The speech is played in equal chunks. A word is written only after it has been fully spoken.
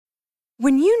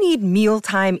When you need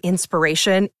mealtime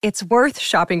inspiration, it's worth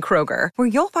shopping Kroger, where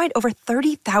you'll find over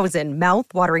 30,000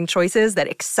 mouth-watering choices that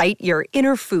excite your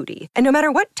inner foodie. And no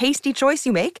matter what tasty choice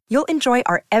you make, you'll enjoy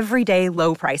our everyday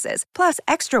low prices, plus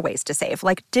extra ways to save,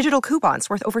 like digital coupons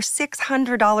worth over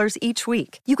 $600 each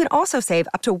week. You can also save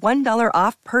up to $1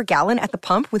 off per gallon at the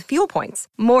pump with fuel points.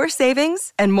 More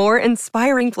savings and more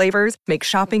inspiring flavors make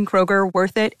shopping Kroger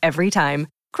worth it every time.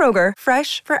 Kroger,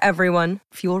 fresh for everyone.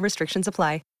 Fuel restrictions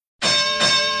apply.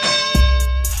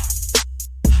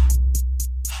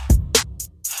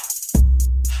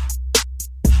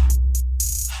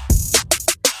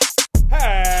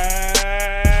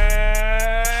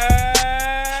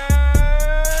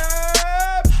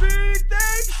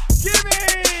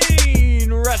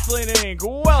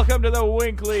 Welcome to the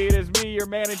Winkly. It is me, your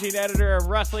managing editor of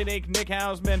Wrestling Inc., Nick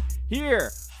Hausman,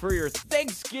 here for your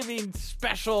Thanksgiving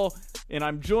special. And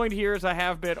I'm joined here, as I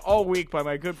have been all week, by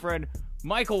my good friend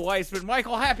Michael Weissman.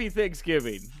 Michael, happy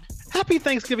Thanksgiving. Happy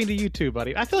Thanksgiving to you too,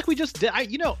 buddy. I feel like we just did.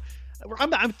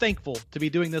 I'm thankful to be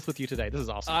doing this with you today. This is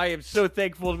awesome. I am so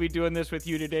thankful to be doing this with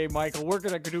you today, Michael. We're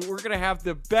gonna have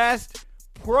the best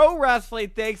pro wrestling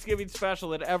Thanksgiving special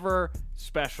that ever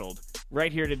specialed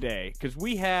right here today, because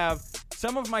we have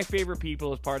some of my favorite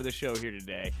people as part of the show here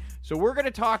today. So we're going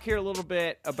to talk here a little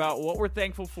bit about what we're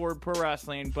thankful for in pro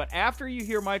wrestling, but after you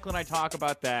hear Michael and I talk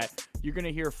about that, you're going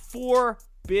to hear 4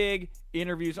 big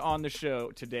interviews on the show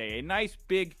today. A nice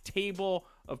big table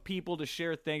of people to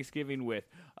share Thanksgiving with.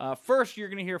 First, you're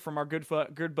going to hear from our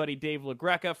good buddy Dave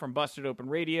LaGreca from Busted Open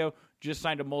Radio. Just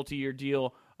signed a multi-year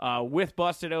deal with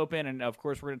Busted Open, and of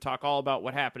course we're going to talk all about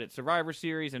what happened at Survivor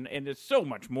Series, and there's so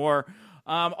much more.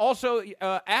 Also,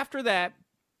 after that,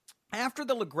 after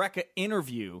the LaGreca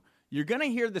interview, you're going to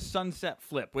hear the Sunset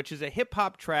Flip, which is a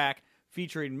hip-hop track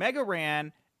featuring Mega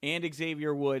Ran and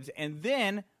Xavier Woods, and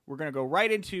then we're going to go right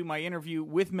into my interview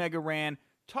with Mega Ran,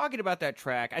 talking about that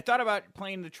track. I thought about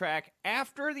playing the track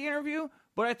after the interview,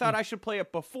 but I thought I should play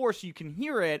it before so you can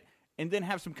hear it and then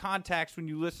have some context when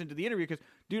you listen to the interview, because,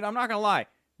 dude, I'm not going to lie.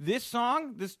 This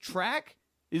song, this track,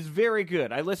 is very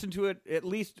good. I listen to it at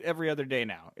least every other day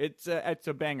now. It's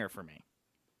a banger for me.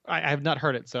 I have not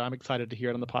heard it, so I'm excited to hear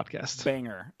it on the podcast.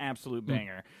 Banger. Absolute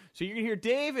banger. So you're going to hear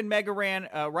Dave and Mega Ran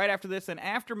right after this, and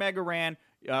after Mega Ran,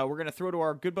 we're going to throw to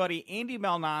our good buddy Andy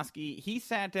Malnoski. He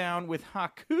sat down with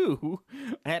Haku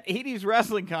at 80s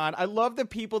Wrestling Con. I love the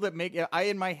people that make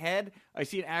in my head, I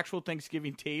see an actual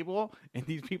Thanksgiving table, and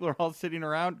these people are all sitting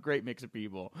around. Great mix of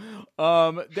people.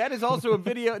 That is also a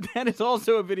video. That is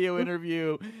also a video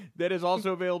interview that is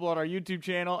also available on our YouTube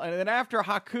channel. And then after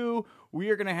Haku,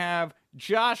 we are going to have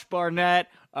Josh Barnett.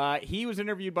 He was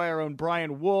interviewed by our own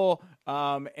Brian Wool,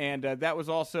 and that was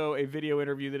also a video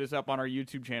interview that is up on our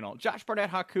YouTube channel. Josh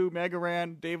Barnett, Haku, Mega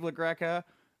Ran, Dave LaGreca,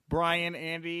 Brian,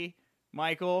 Andy,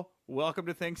 Michael, welcome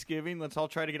to Thanksgiving. Let's all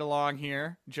try to get along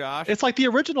here. Josh? It's like the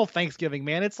original Thanksgiving,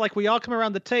 man. It's like we all come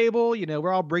around the table,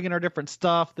 we're all bringing our different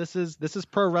stuff. This is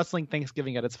pro wrestling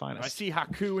Thanksgiving at its finest. I see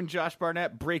Haku and Josh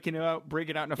Barnett breaking out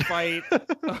in a fight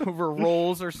over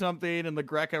rolls or something, and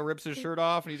LaGreca rips his shirt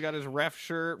off, and he's got his ref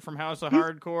shirt from House of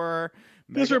Hardcore.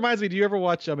 This reminds me, do you ever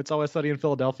watch It's Always Sunny in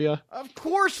Philadelphia? Of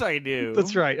course I do.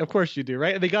 That's right. Of course you do,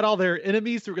 right? And they got all their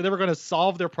enemies. They were going to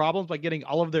solve their problems by getting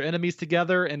all of their enemies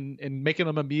together and making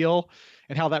them a meal,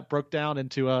 and how that broke down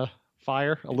into a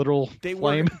fire, a literal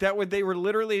flame. They were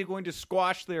literally going to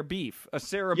squash their beef, a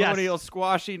ceremonial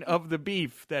squashing of the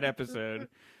beef, that episode.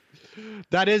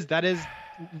 That is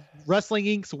Wrestling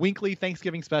Inc.'s Winkly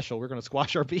Thanksgiving special. We're going to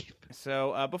squash our beef.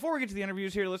 So before we get to the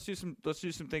interviews here, let's do some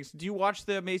things. Do you watch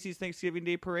the Macy's Thanksgiving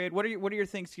Day Parade? What are your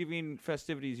Thanksgiving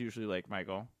festivities usually like,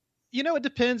 Michael? It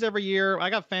depends every year. I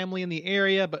got family in the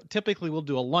area, but typically we'll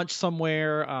do a lunch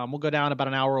somewhere. We'll go down about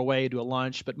an hour away, do a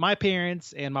lunch. But my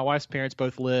parents and my wife's parents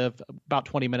both live about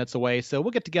 20 minutes away. So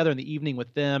we'll get together in the evening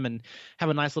with them and have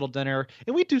a nice little dinner.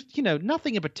 And we do,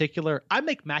 nothing in particular. I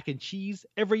make mac and cheese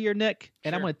every year, Nick.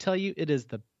 And I'm going to tell you, it is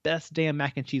the best damn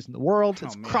mac and cheese in the world.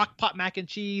 It's crock pot mac and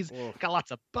cheese. Oof. Got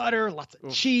lots of butter, lots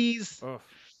of cheese. Oof.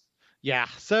 Yeah,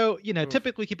 so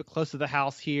typically keep it close to the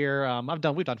house here.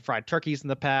 We've done fried turkeys in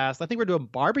the past. I think we're doing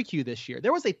barbecue this year.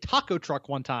 There was a taco truck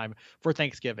one time for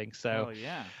Thanksgiving, so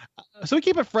so we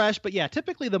keep it fresh. But yeah,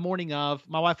 typically the morning of,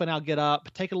 my wife and I'll get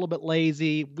up, take it a little bit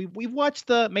lazy. We've watched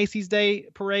the Macy's Day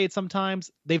Parade sometimes.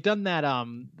 They've done that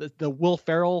the Will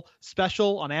Ferrell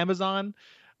special on Amazon.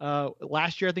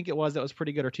 Last year, I think it was, that was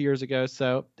pretty good, or 2 years ago.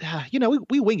 So,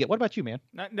 we wing it. What about you, man?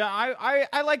 No,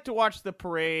 I like to watch the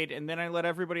parade, and then I let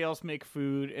everybody else make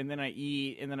food, and then I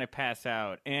eat, and then I pass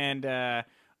out. And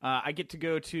I get to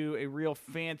go to a real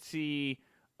fancy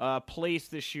place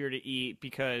this year to eat,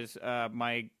 because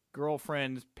my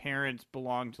girlfriend's parents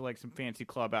belong to like some fancy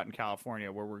club out in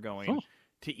California where we're going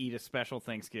to eat a special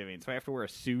Thanksgiving. So I have to wear a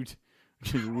suit,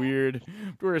 which is weird.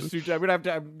 Wear a suit. I've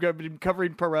been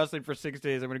covering pro wrestling for 6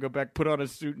 days. I'm going to go back, put on a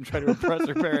suit, and try to impress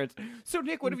her parents. So,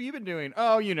 Nick, what have you been doing?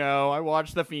 Oh, I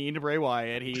watched The Fiend, Bray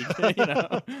Wyatt. He,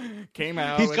 came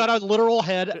out. He's got a literal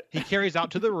head he carries out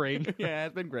to the ring. Yeah,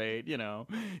 it's been great.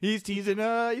 He's teasing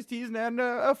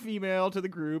a female to the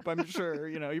group. I'm sure.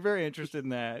 You're very interested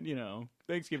in that.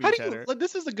 Thanksgiving cheddar.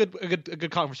 This is a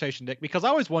good conversation, Nick, because I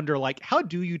always wonder, like, how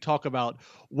do you talk about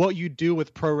what you do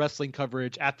with pro wrestling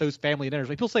coverage at those family dinners?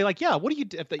 Like, people say, like, yeah, what do you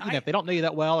do if they don't know you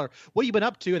that well, or what have you been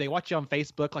up to, and they watch you on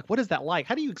Facebook? Like, what is that like?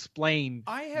 How do you explain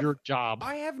your job?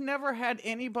 I have never had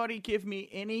anybody give me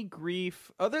any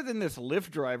grief other than this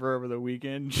Lyft driver over the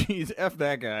weekend. Jeez, F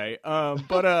that guy.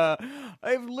 But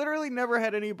I've literally never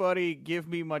had anybody give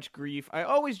me much grief. I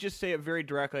always just say it very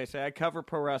directly. I say I cover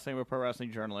pro wrestling. I'm a pro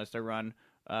wrestling journalist. I run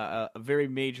a very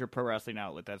major pro wrestling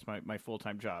outlet. That's my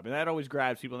full-time job. And that always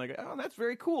grabs people and they go, oh, that's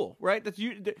very cool, right? That's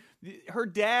you. Her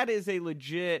dad is a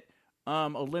legit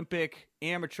Olympic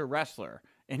amateur wrestler.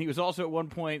 And he was also at one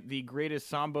point the greatest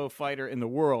Sambo fighter in the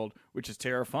world, which is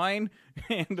terrifying.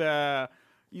 And he's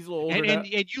a little older now.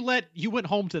 And you went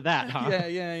home to that, huh?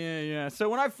 Yeah. So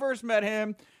when I first met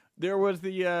him, there was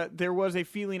a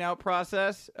feeling out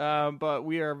process, but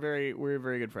we're very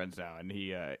good friends now, and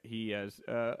he has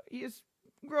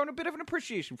grown a bit of an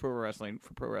appreciation for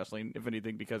pro wrestling, if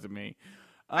anything, because of me.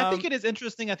 I think it is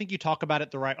interesting. I think you talk about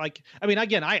it the right,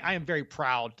 again, I am very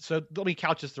proud. So let me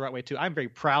couch this the right way too. I'm very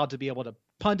proud to be able to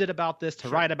pundit about this, to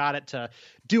write about it, to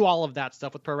do all of that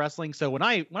stuff with pro wrestling. So when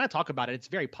I talk about it, it's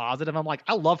very positive. I'm like,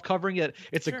 I love covering it.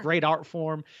 It's a great art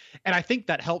form. And I think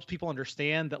that helps people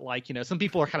understand that, some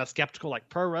people are kind of skeptical, like,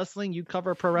 pro wrestling, you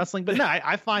cover pro wrestling, but no,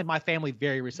 I find my family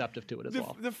very receptive to it as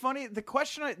well. The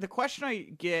question I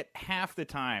get half the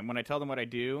time when I tell them what I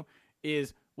do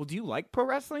is, well, do you like pro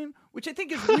wrestling? Which I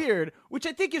think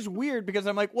is weird. Because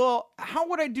I'm like, well, how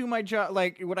would I do my job?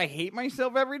 Like, would I hate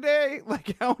myself every day?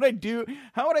 Like, how would I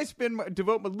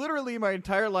devote literally my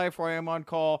entire life where I am on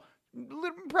call,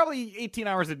 probably 18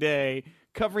 hours a day,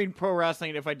 covering pro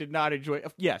wrestling if I did not enjoy?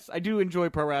 Yes, I do enjoy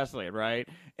pro wrestling, right?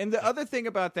 And the other thing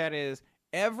about that is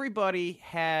everybody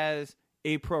has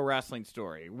a pro wrestling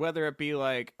story, whether it be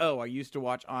like, oh, I used to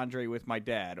watch Andre with my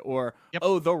dad, or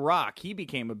oh, The Rock, he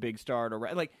became a big star.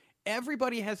 Like,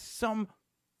 everybody has some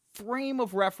frame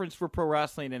of reference for pro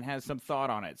wrestling and has some thought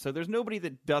on it. So there's nobody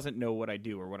that doesn't know what I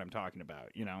do or what I'm talking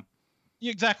about,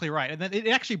 You're exactly right. And then it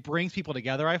actually brings people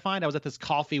together, I find. I was at this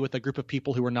coffee with a group of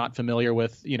people who were not familiar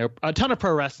with, a ton of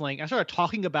pro wrestling. I started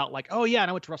talking about, like, oh, yeah, and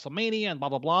I went to WrestleMania and blah,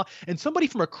 blah, blah. And somebody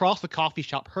from across the coffee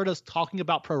shop heard us talking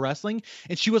about pro wrestling.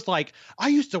 And she was like, I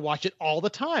used to watch it all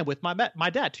the time with my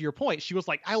dad. To your point, she was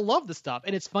like, I love this stuff.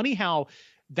 And it's funny how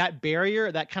that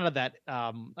barrier, that kind of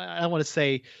I want to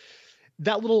say,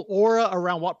 that little aura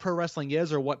around what pro wrestling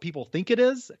is or what people think it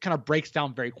is kind of breaks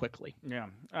down very quickly. Yeah.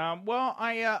 Well,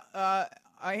 let's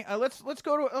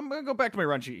go to. I'm gonna go back to my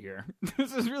run sheet here.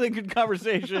 This is really a good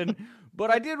conversation, but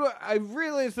I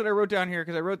realized that I wrote down here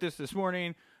because I wrote this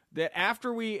morning that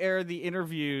after we air the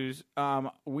interviews,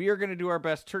 we are gonna do our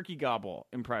best turkey gobble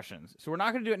impressions. So we're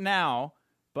not gonna do it now,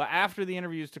 but after the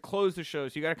interviews to close the show.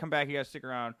 So you got to come back. You got to stick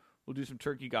around. We'll do some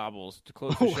turkey gobbles to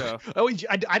close the show. Oh,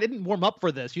 I didn't warm up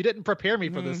for this. You didn't prepare me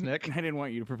for this, Nick. I didn't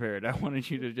want you to prepare it. I wanted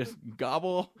you to just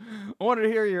gobble. I wanted to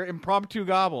hear your impromptu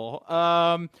gobble.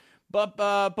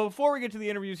 But before we get to the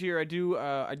interviews here, I do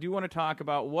want to talk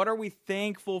about what are we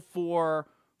thankful for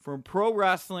from pro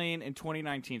wrestling in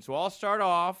 2019. So I'll start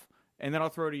off, and then I'll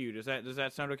throw to you. Does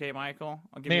that sound okay, Michael?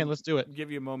 Let's do it.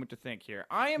 Give you a moment to think here.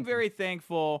 I am very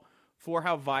thankful for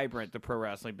how vibrant the pro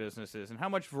wrestling business is and how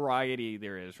much variety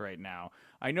there is right now.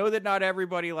 I know that not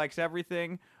everybody likes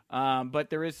everything, but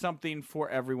there is something for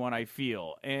everyone, I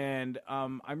feel. And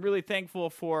I'm really thankful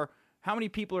for how many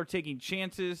people are taking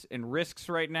chances and risks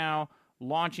right now,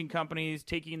 launching companies,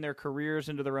 taking their careers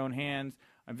into their own hands.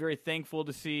 I'm very thankful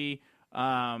to see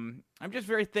I'm just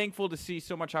very thankful to see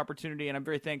so much opportunity, and I'm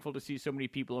very thankful to see so many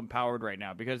people empowered right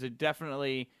now, because it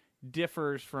definitely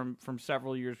differs from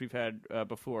several years we've had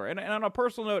before. And on a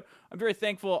personal note, I'm very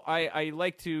thankful. I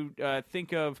like to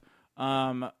think of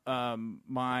one of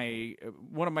my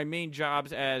main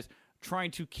jobs as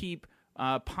trying to keep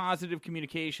positive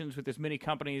communications with as many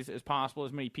companies as possible,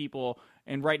 as many people.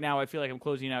 And right now I feel like I'm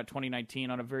closing out 2019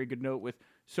 on a very good note with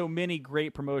so many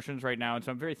great promotions right now. And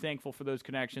so I'm very thankful for those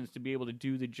connections to be able to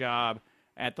do the job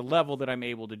at the level that I'm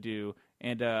able to do,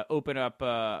 and open up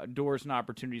doors and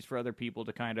opportunities for other people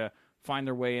to kind of find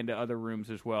their way into other rooms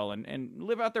as well, and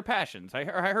live out their passions. I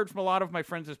heard from a lot of my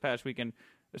friends this past weekend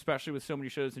especially with so many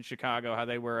shows in Chicago, how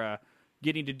they were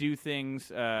getting to do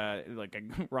things.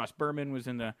 Ross Berman was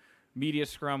in the media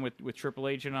scrum with Triple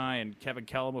H and I, and Kevin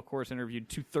Kellum, of course, interviewed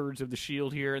 2/3 of the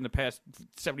Shield here in the past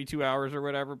 72 hours or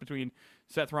whatever between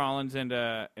Seth Rollins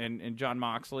and Jon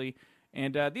Moxley.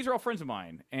 And these are all friends of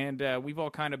mine, and we've all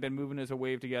kind of been moving as a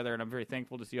wave together, and I'm very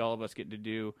thankful to see all of us getting to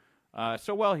do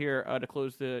so well here to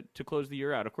close the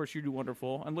year out. Of course, you do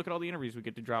wonderful, and look at all the interviews we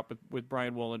get to drop with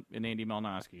Brian Wool and Andy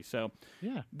Malnoski. So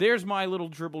yeah, there's my little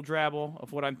dribble drabble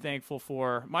of what I'm thankful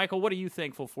for. Michael, what are you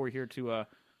thankful for here to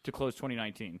close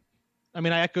 2019? I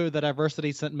mean, I echo the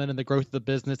diversity sentiment and the growth of the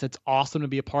business. It's awesome to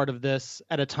be a part of this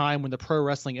at a time when the pro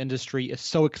wrestling industry is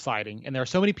so exciting. And there are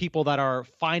so many people that are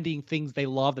finding things they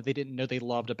love that they didn't know they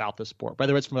loved about the sport,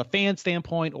 whether it's from a fan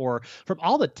standpoint or from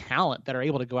all the talent that are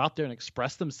able to go out there and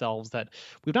express themselves that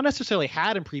we've not necessarily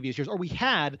had in previous years, or we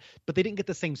had, but they didn't get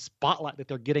the same spotlight that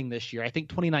they're getting this year. I think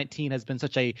 2019 has been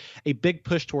such a big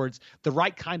push towards the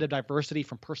right kind of diversity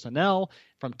from personnel,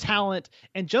 from talent,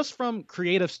 and just from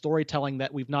creative storytelling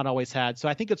that we've not always had. So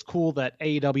I think it's cool that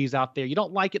AEW is out there. You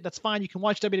don't like it, that's fine. You can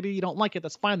watch WWE. You don't like it,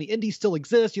 that's fine. The indies still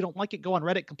exist. You don't like it, go on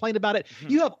Reddit, complain about it. Mm-hmm.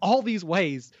 You have all these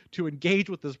ways to engage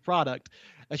with this product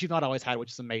that you've not always had, which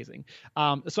is amazing.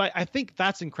 So I think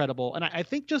that's incredible. And I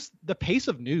think just the pace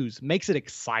of news makes it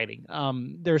exciting.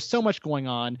 There's so much going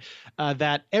on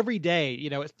that every day,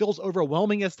 it feels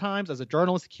overwhelming at times as a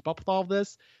journalist to keep up with all of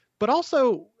this. But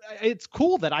also, it's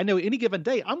cool that I know any given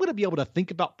day I'm going to be able to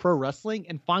think about pro wrestling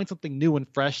and find something new and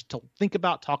fresh to think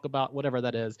about, talk about, whatever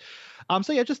that is.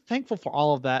 So yeah, just thankful for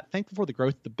all of that. Thankful for the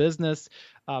growth of the business.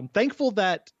 Thankful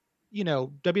that,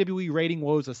 WWE rating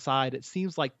woes aside, it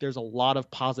seems like there's a lot of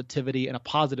positivity and a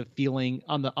positive feeling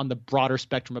on the broader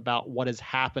spectrum about what is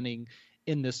happening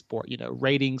in this sport.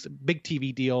 Ratings, big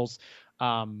TV deals.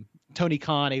 Tony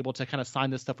Khan able to kind of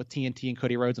sign this stuff with TNT and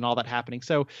Cody Rhodes and all that happening.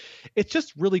 So it's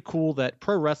just really cool that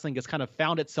pro wrestling has kind of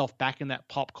found itself back in that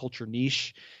pop culture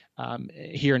niche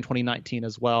here in 2019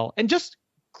 as well. And just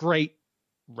great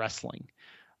wrestling.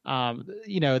 At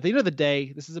the end of the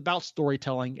day, this is about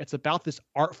storytelling. It's about this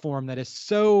art form that is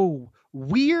so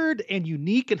weird and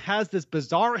unique and has this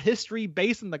bizarre history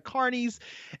based in the carnies.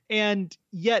 And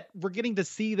yet we're getting to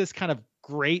see this kind of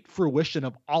great fruition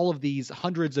of all of these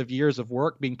hundreds of years of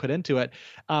work being put into it.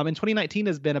 And 2019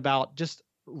 has been about just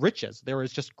riches. There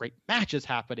is just great matches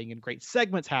happening and great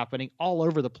segments happening all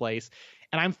over the place.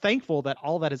 And I'm thankful that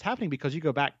all that is happening because you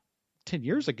go back 10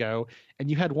 years ago and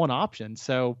you had one option.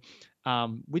 So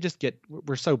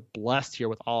we're so blessed here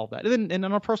with all of that. And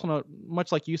on a personal note,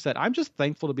 much like you said, I'm just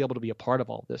thankful to be able to be a part of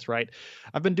all of this, right?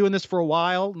 I've been doing this for a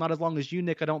while, not as long as you,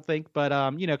 Nick, I don't think, but,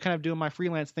 kind of doing my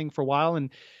freelance thing for a while.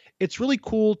 And it's really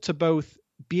cool to both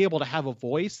be able to have a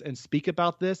voice and speak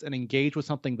about this and engage with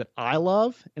something that I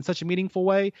love in such a meaningful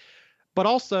way. But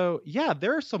also, yeah,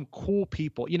 there are some cool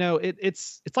people.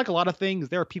 It's like a lot of things.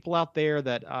 There are people out there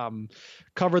that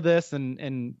cover this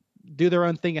and do their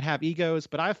own thing and have egos.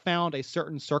 But I've found a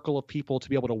certain circle of people to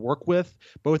be able to work with,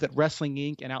 both at Wrestling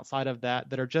Inc. and outside of that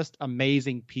are just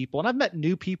amazing people. And I've met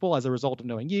new people as a result of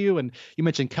knowing you. And you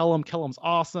mentioned Kellum. Kellum's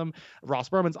awesome. Ross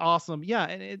Berman's awesome. Yeah,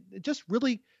 and it just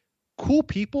really cool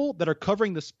people that are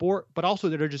covering the sport, but also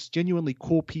that are just genuinely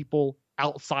cool people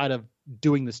outside of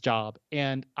doing this job.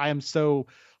 And I am so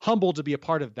humbled to be a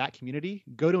part of that community.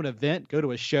 Go to an event, go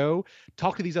to a show,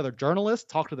 talk to these other journalists,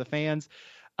 talk to the fans.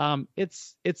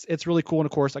 It's really cool. And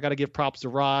of course, I got to give props to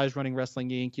Raj running Wrestling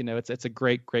Inc. It's a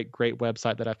great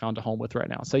website that I found a home with right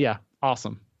now. So yeah,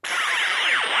 awesome.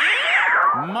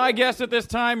 My guest at this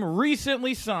time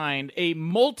recently signed a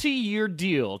multi-year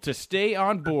deal to stay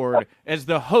on board as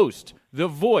the host, the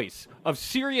voice of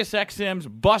SiriusXM's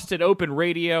Busted Open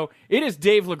Radio. It is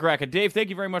Dave LaGreca. Dave, thank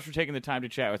you very much for taking the time to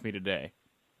chat with me today.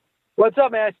 What's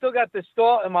up, man? I still got the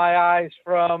salt in my eyes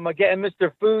from getting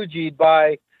Mr. Fuji'd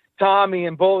by Tommy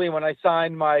and Bully when I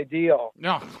signed my deal.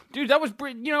 No, dude, that was,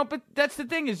 but that's the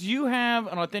thing is you have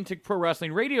an authentic pro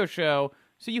wrestling radio show,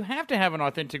 so you have to have an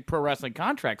authentic pro wrestling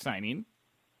contract signing.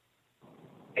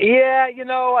 Yeah,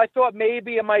 I thought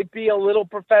maybe it might be a little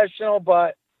professional,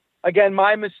 but again,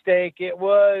 my mistake. It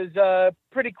was a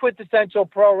pretty quintessential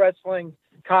pro wrestling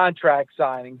contract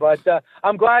signing, but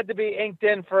I'm glad to be inked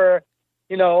in for,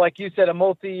 like you said, a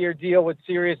multi-year deal with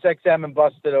SiriusXM and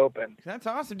Busted Open. That's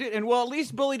awesome, dude. And well, at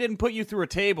least Bully didn't put you through a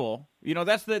table.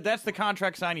 That's the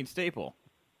contract signing staple.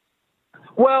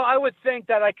 Well, I would think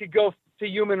that I could go to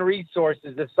human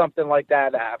resources if something like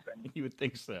that happened. You would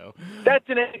think so. That's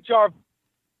an HR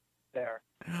there.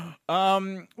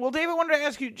 Well, Dave, I wanted to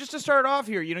ask you, just to start off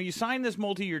here, you signed this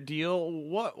multi-year deal.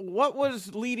 What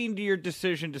was leading to your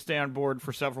decision to stay on board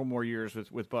for several more years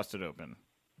with Busted Open?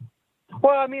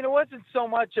 Well, I mean, it wasn't so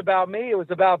much about me. It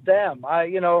was about them.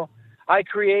 I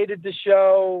created the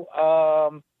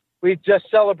show. We just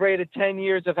celebrated 10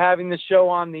 years of having the show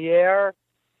on the air,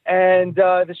 and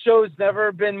the show's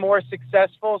never been more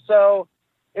successful. So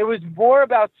it was more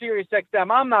about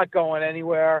SiriusXM. I'm not going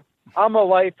anywhere. I'm a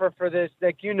lifer for this,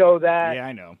 Nick. You know that. Yeah,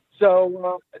 I know.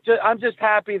 So I'm just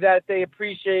happy that they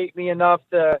appreciate me enough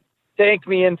to tank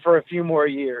me in for a few more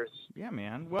years. Yeah,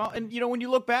 man. Well, and when you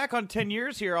look back on 10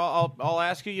 years here, I'll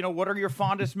ask you, what are your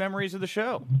fondest memories of the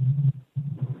show?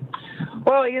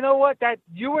 Well, you know what? That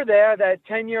you were there, that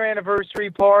 10-year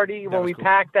anniversary party when we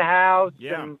packed the house.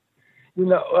 Yeah. And,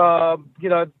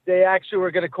 they actually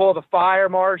were going to call the fire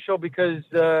marshal because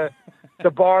the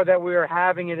bar that we were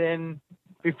having it in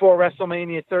before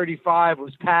WrestleMania 35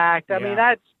 was packed. I mean,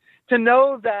 that's to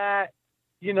know that,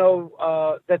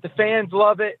 that the fans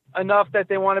love it enough that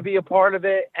they want to be a part of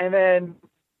it. And then,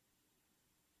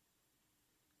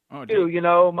 Mike,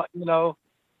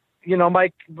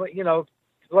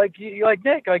 like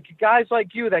Nick, like guys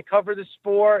like you that cover the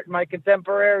sport, my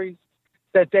contemporaries,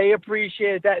 that they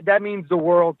appreciate it, that means the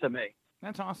world to me.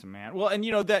 That's awesome, man. Well, and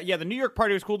the New York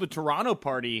party was cool. The Toronto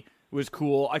party was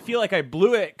cool. I feel like I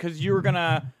blew it because you were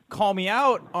gonna call me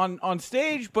out on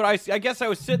stage, but I guess I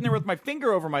was sitting there with my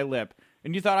finger over my lip,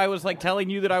 and you thought I was like telling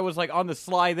you that I was like on the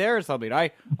sly there or something.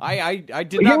 I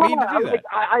did not mean to do that.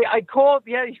 I called.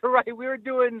 Yeah, you're right.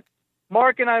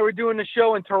 Mark and I were doing the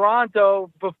show in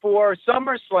Toronto before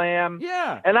SummerSlam.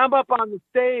 Yeah. And I'm up on the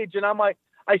stage, and I'm like,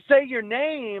 I say your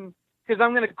name because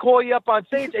I'm going to call you up on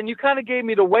stage, and you kind of gave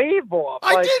me the wave off.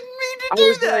 I didn't mean to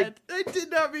do that. I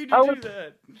did not mean to do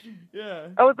that. Yeah.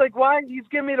 I was like, why? He's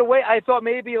giving me the wave. I thought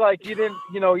maybe like you didn't,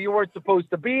 you weren't supposed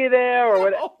to be there or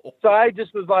whatever. So I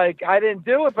just was like, I didn't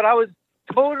do it, but I was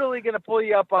totally going to pull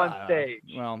you up on stage.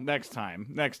 Well, next time.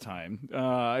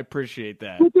 I appreciate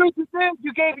that. You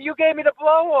gave me the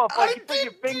blow off. Like you put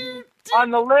your finger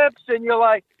on the lips, and you're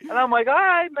like, and I'm like, all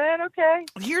right, man, okay.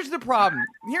 Here's the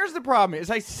problem is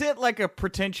I sit like a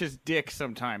pretentious dick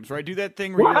sometimes, where I do that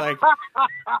thing where you like,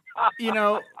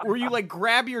 where you like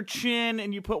grab your chin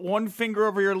and you put one finger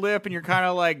over your lip and you're kind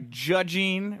of like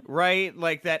judging, right?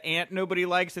 Like that aunt nobody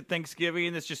likes at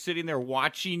Thanksgiving that's just sitting there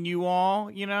watching you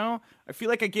all, I feel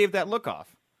like I gave that look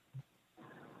off.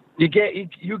 You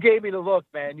gave me the look,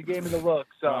 man. You gave me the look.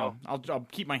 So I'll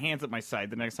keep my hands at my side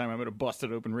the next time I'm at a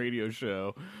Busted Open radio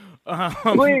show.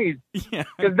 Please, yeah.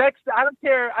 Because I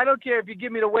don't care if you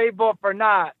give me the wave off or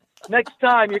not. Next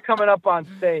time you're coming up on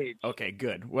stage. Okay,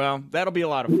 good. Well, that'll be a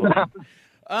lot of fun.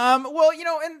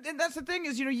 And that's the thing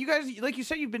is, you guys, like you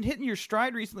said, you've been hitting your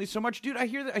stride recently so much, dude. I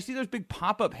see those big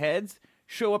pop-up heads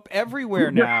show up everywhere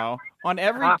now on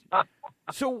every.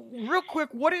 So real quick,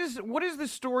 what is the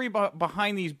story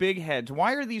behind these big heads?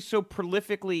 Why are these so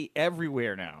prolifically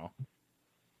everywhere now?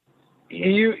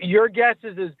 Your guess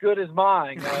is as good as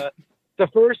mine. The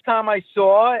first time I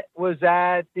saw it was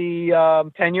at the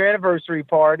 10-year anniversary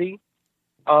party.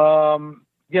 I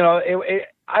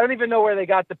don't even know where they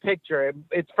got the picture.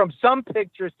 It's from some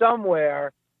picture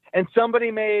somewhere, and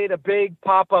somebody made a big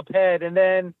pop-up head. And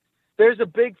then there's a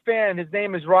big fan. His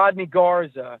name is Rodney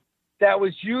Garza, that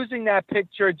was using that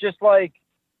picture just like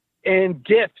in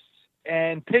GIFs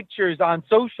and pictures on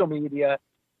social media.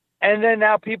 And then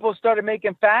now people started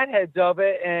making fat heads of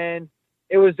it. And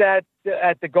it was at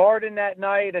the Garden that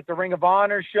night at the Ring of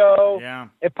Honor show. Yeah.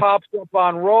 It pops up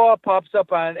on Raw, pops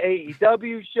up on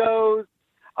AEW shows.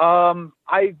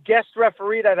 I guest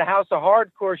refereed at a House of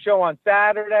Hardcore show on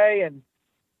Saturday, and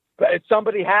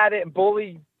somebody had it and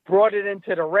Bully brought it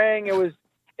into the ring.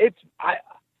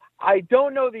 I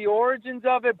don't know the origins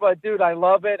of it, but dude, I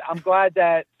love it. I'm glad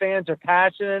that fans are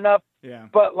passionate enough. Yeah.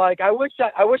 But like, I wish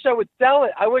I would sell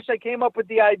it. I wish I came up with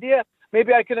the idea.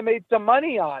 Maybe I could have made some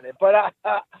money on it. But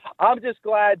I'm just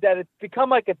glad that it's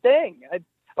become like a thing.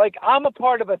 I'm a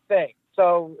part of a thing,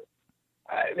 so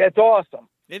it's awesome.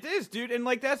 It is, dude, and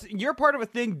like you're part of a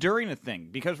thing during a thing,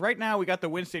 because right now we got the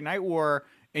Wednesday Night War,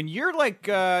 and you're like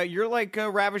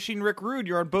Ravishing Rick Rude.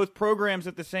 You're on both programs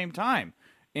at the same time.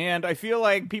 And I feel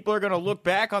like people are going to look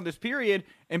back on this period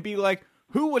and be like,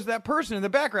 who was that person in the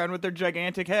background with their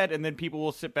gigantic head? And then people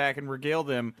will sit back and regale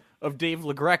them of Dave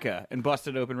LaGreca and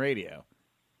Busted Open Radio.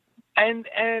 And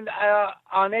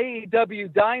on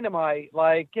AEW Dynamite,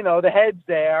 the head's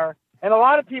there. And a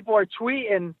lot of people are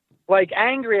tweeting,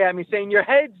 angry at me, saying, your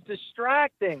head's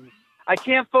distracting. I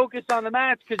can't focus on the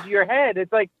match because of your head.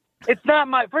 It's like, it's not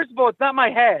first of all, it's not my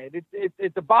head.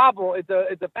 It's a bobble. It's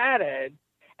a fat head.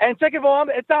 And second of all,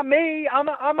 it's not me. I'm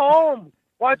home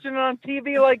watching it on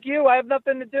TV like you. I have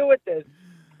nothing to do with this.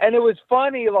 And it was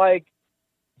funny,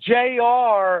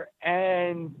 JR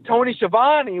and Tony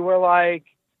Schiavone were like,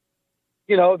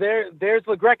 there's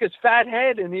LaGreca's fat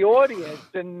head in the audience,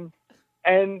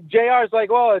 and JR's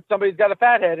like, well, somebody's got a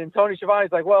fat head, and Tony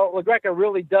Schiavone's like, well, LaGreca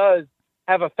really does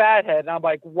have a fat head, and I'm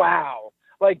like, wow,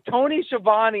 like Tony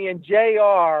Schiavone and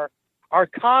JR are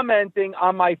commenting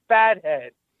on my fat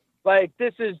head, like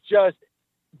this is just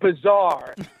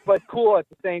bizarre, but cool at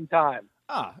the same time.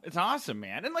 Oh, it's awesome,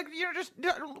 man. And, just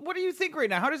what do you think right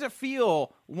now? How does it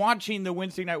feel watching the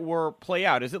Wednesday Night War play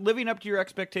out? Is it living up to your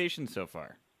expectations so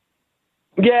far?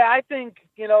 Yeah, I think,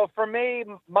 for me,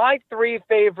 my three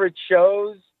favorite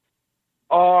shows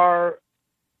are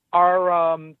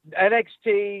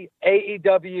NXT,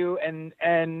 AEW,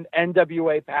 and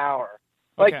NWA Power.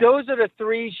 Like, those are the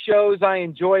three shows I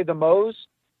enjoy the most.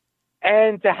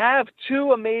 And to have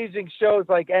two amazing shows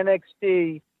like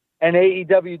NXT and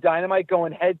AEW Dynamite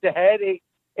going head-to-head,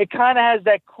 it kind of has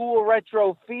that cool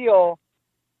retro feel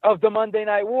of the Monday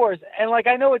Night Wars. And,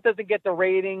 I know it doesn't get the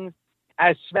ratings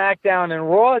as SmackDown and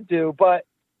Raw do, but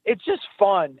it's just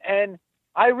fun. And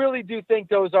I really do think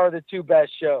those are the two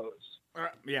best shows.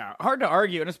 Yeah, hard to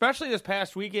argue. And especially this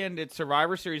past weekend at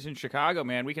Survivor Series in Chicago,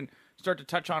 man, we can start to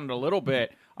touch on it a little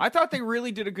bit. I thought they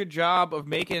really did a good job of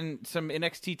making some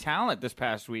NXT talent this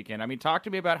past weekend. I mean, talk to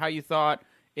me about how you thought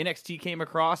NXT came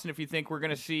across and if you think we're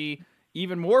going to see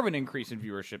even more of an increase in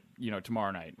viewership,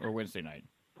 tomorrow night or Wednesday night.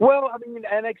 Well, I mean,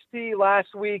 NXT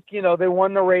last week, they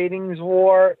won the ratings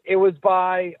war. It was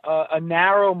by a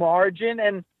narrow margin.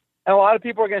 And a lot of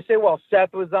people are going to say, well,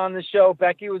 Seth was on the show,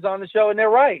 Becky was on the show, and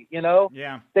they're right,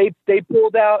 Yeah. They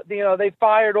pulled out, they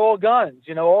fired all guns,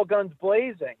 all guns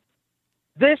blazing.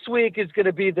 This week is going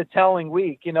to be the telling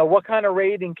week. What kind of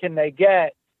rating can they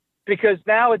get? Because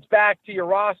now it's back to your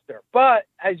roster. But,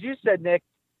 as you said, Nick,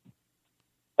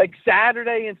 like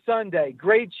Saturday and Sunday,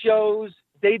 great shows.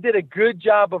 They did a good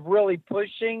job of really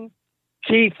pushing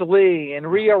Keith Lee and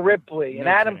Rhea Ripley, and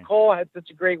Adam Cole had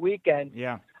such a great weekend.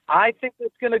 Yeah. I think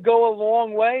it's going to go a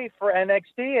long way for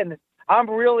NXT, and I'm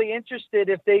really interested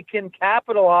if they can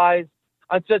capitalize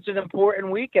on such an important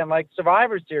weekend like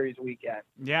Survivor Series weekend.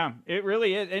 Yeah, it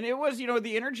really is. And it was,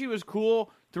 the energy was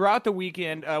cool throughout the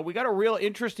weekend. We got a real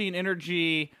interesting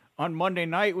energy on Monday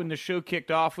night when the show kicked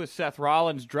off with Seth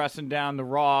Rollins dressing down the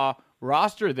Raw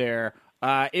roster there.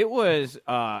 It was,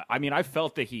 I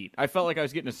felt the heat. I felt like I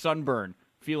was getting a sunburn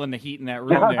feeling the heat in that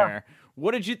room there.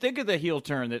 What did you think of the heel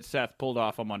turn that Seth pulled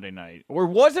off on Monday night? Or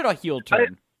was it a heel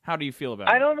turn? How do you feel about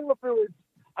it? I don't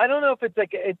know if it's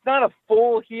it's not a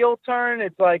full heel turn.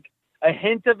 It's like a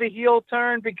hint of a heel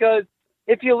turn, because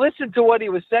if you listen to what he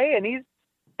was saying,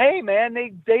 hey man,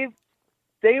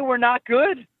 they were not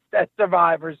good at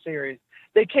Survivor Series.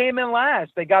 They came in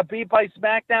last. They got beat by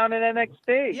SmackDown and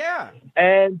NXT. Yeah.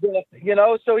 And,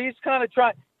 so he's kind of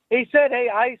trying. He said, hey,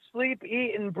 I sleep,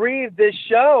 eat, and breathe this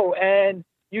show, and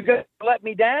you guys let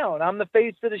me down. I'm the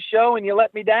face of the show, and you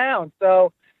let me down.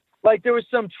 So, there was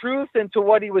some truth into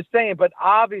what he was saying, but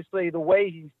obviously the way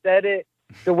he said it,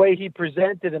 the way he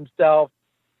presented himself,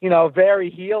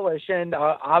 very heelish, and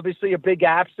obviously a big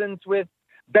absence with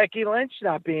Becky Lynch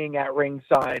not being at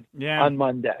ringside on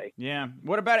Monday. Yeah.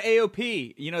 What about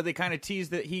AOP? They kind of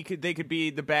teased that they could be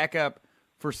the backup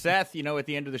for Seth, at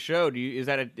the end of the show. Is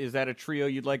that a trio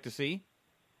you'd like to see?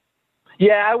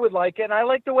 Yeah, I would like it. And I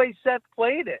like the way Seth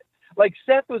played it. Like,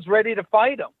 Seth was ready to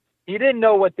fight him. He didn't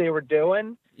know what they were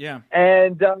doing. Yeah.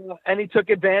 And he took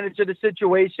advantage of the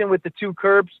situation with the two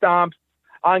curb stomps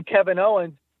on Kevin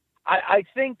Owens. I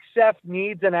think Seth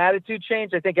needs an attitude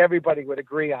change. I think everybody would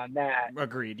agree on that.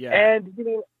 Agreed, yeah.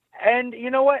 And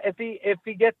you know what? If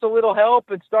he gets a little help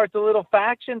and starts a little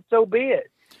faction, so be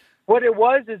it. What it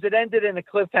was is it ended in a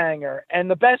cliffhanger, and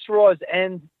the best Raws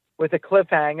end with a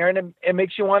cliffhanger, and it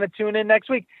makes you want to tune in next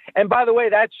week. And by the way,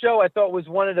 that show I thought was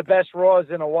one of the best Raws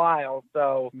in a while.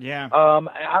 So yeah,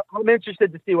 I'm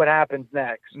interested to see what happens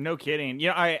next. No kidding.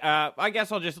 I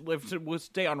guess we'll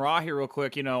stay on Raw here real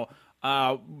quick.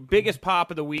 Biggest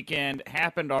pop of the weekend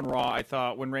happened on Raw, I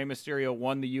thought, when Rey Mysterio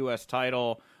won the U.S.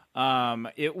 title.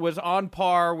 It was on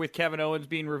par with Kevin Owens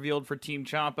being revealed for Team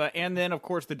Ciampa, and then, of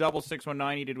course, the double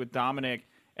 619 he did with Dominic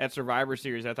at Survivor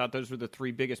Series. I thought those were the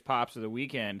three biggest pops of the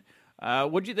weekend.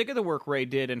 What did you think of the work Rey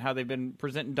did and how they've been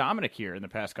presenting Dominic here in the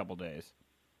past couple days?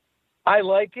 I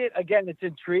like it. Again, it's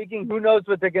intriguing. Who knows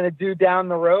what they're going to do down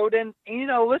the road? And,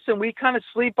 listen, we kind of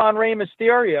sleep on Rey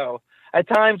Mysterio. At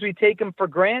times we take him for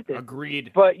granted.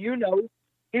 Agreed. But,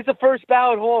 he's a first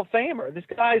ballot Hall of Famer. This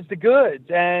guy's the goods.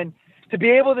 And to be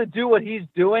able to do what he's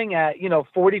doing at,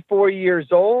 44 years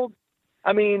old,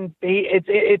 I mean,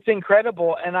 it's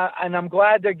incredible. And I'm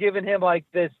glad they're giving him like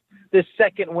this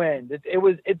second wind.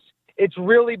 It's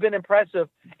really been impressive.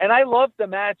 And I loved the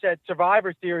match at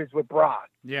Survivor Series with Brock.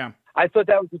 Yeah. I thought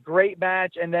that was a great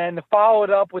match. And then to follow it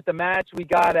up with the match we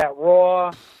got at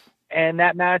Raw and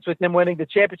that match with him winning the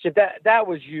championship, that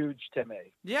was huge to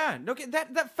me. Yeah, no,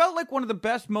 that felt like one of the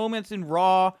best moments in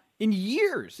Raw in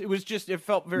years. It was just, it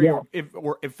felt very,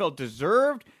 it felt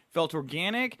deserved, felt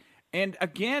organic. And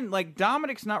again, like,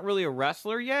 Dominic's not really a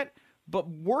wrestler yet, but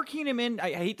working him in,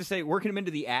 I hate to say it, working him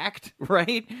into the act,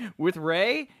 right, with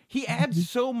Ray, he adds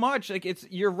so much. Like,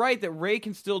 you're right that Ray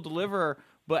can still deliver,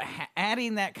 but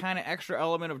adding that kind of extra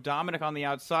element of Dominic on the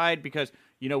outside, because,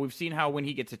 you know, we've seen how when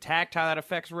he gets attacked, how that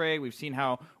affects Ray. We've seen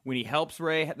how when he helps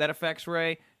Ray, that affects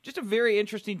Ray. Just a very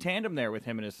interesting tandem there with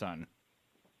him and his son.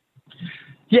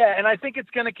 Yeah, and I think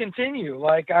it's going to continue.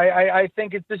 Like, I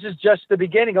think this is just the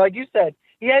beginning. Like you said,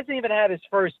 he hasn't even had his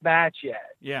first match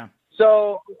yet. Yeah.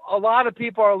 So a lot of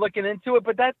people are looking into it,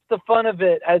 but that's the fun of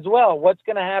it as well. What's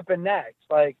going to happen next?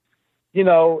 Like, you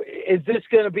know, is this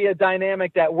going to be a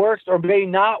dynamic that works or may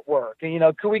not work? And, you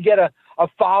know, could we get a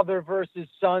father versus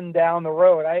son down the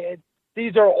road?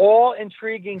 These are all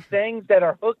intriguing things that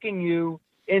are hooking you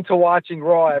into watching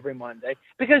Raw every Monday.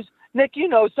 Because, Nick, you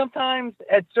know, sometimes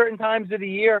at certain times of the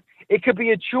year, it could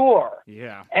be a chore.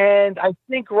 Yeah. And I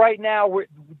think right now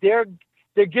they're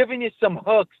giving you some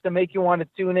hooks to make you want to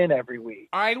tune in every week.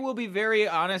 I will be very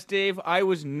honest, Dave. I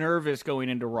was nervous going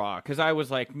into Raw because I was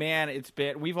like, man,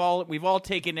 we've all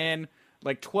taken in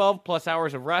like 12 plus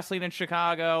hours of wrestling in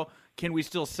Chicago. Can we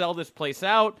still sell this place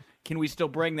out? Can we still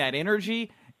bring that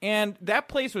energy? And that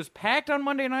place was packed on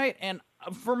Monday night. And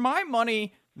for my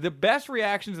money, the best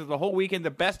reactions of the whole weekend,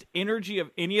 the best energy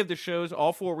of any of the shows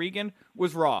all 4 weekend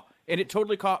was Raw. And it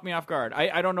totally caught me off guard.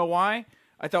 I don't know why.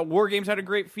 I thought War Games had a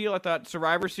great feel. I thought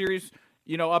Survivor Series,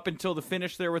 you know, up until the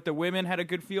finish there with the women had a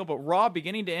good feel. But Raw,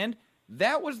 beginning to end,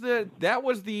 that was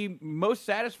the most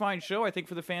satisfying show, I think,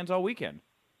 for the fans all weekend.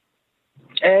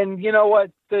 And you know what?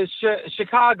 The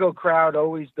Chicago crowd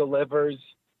always delivers.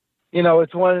 You know,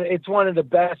 it's one of the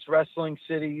best wrestling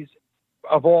cities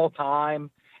of all time.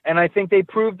 And I think they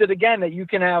proved it again that you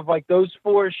can have like those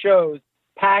 4 shows,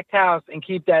 packed house, and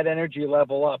keep that energy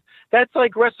level up. That's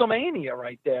like WrestleMania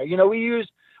right there. You know,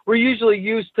 we're usually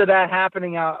used to that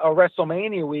happening a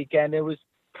WrestleMania weekend. It was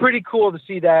pretty cool to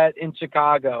see that in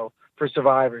Chicago for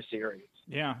Survivor Series.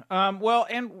 Yeah. Well,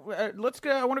 and let's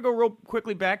go. I want to go real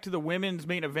quickly back to the women's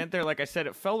main event there. Like I said,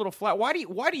 it fell a little flat. Why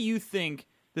do you think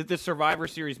that the Survivor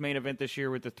Series main event this year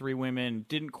with the 3 women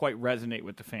didn't quite resonate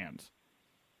with the fans?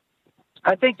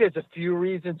 I think there's a few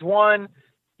reasons. One,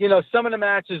 you know, some of the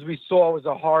matches we saw was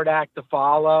a hard act to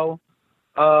follow.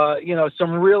 You know,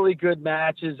 some really good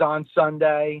matches on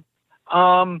Sunday.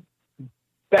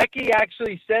 Becky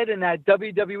actually said in that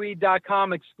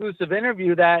WWE.com exclusive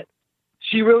interview that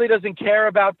she really doesn't care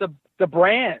about the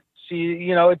brand. She,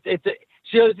 you know,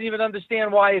 she doesn't even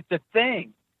understand why it's a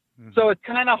thing. Mm-hmm. So it's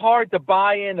kind of hard to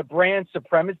buy in a brand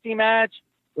supremacy match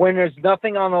when there's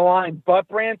nothing on the line but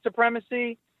brand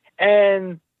supremacy.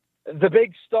 And the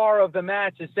big star of the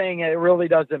match is saying it really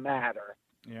doesn't matter.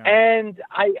 Yeah. And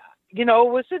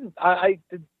listen,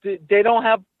 they don't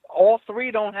have, all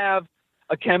 3 don't have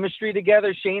a chemistry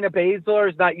together. Shayna Baszler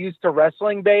is not used to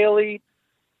wrestling Bayley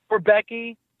or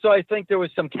Becky. So I think there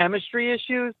was some chemistry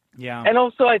issues. Yeah. And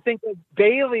also I think that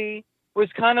Bayley was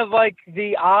kind of like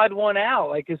the odd one out,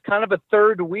 like it's kind of a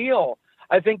third wheel.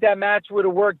 I think that match would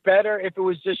have worked better if it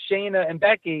was just Shayna and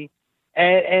Becky.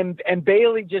 And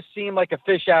Bayley just seemed like a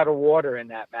fish out of water in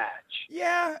that match.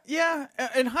 Yeah.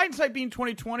 In hindsight being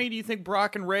 2020, do you think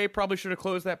Brock and Ray probably should have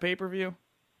closed that pay-per-view?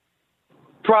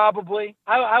 Probably.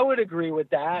 I would agree with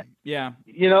that. Yeah.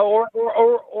 You know,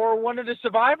 or one of the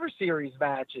Survivor Series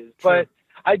matches. Sure. But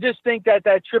I just think that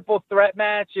triple threat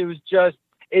match,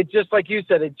 it just like you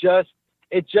said, it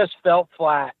just felt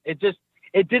flat. It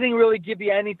didn't really give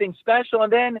you anything special.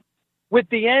 And then with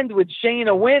the end with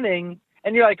Shayna winning,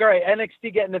 and you're like, all right,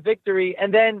 NXT getting the victory,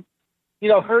 and then, you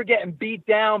know, her getting beat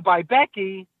down by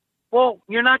Becky, well,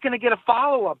 you're not going to get a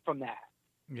follow-up from that.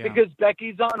 Yeah. Because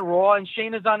Becky's on Raw and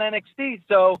Shayna's on NXT.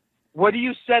 So what are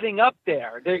you setting up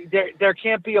there? There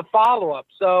can't be a follow-up.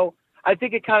 So I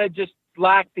think it kind of just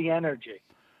lacked the energy.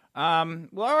 Well,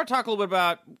 I want to talk a little bit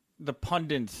about the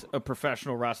pundits of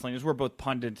professional wrestling, as we're both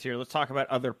pundits here. Let's talk about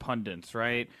other pundits,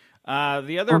 right?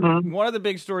 One of the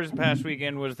big stories the past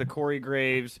weekend was the Corey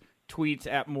Graves tweets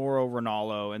at Mauro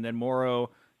Ranallo, and then Mauro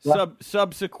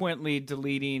subsequently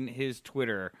deleting his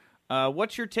Twitter.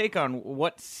 What's your take on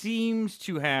what seems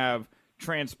to have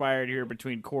transpired here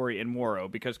between Corey and Mauro?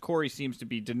 Because Corey seems to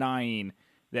be denying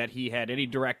that he had any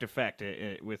direct effect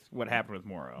with what happened with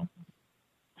Mauro.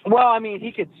 Well, I mean,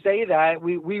 he could say that.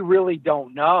 We really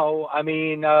don't know. I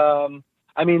mean,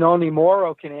 only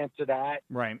Mauro can answer that.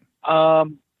 Right.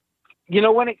 You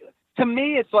know, to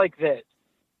me, it's like this.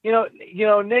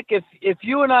 Nick, if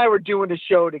you and I were doing a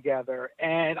show together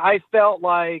and I felt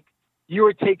like you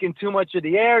were taking too much of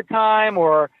the airtime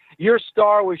or your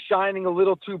star was shining a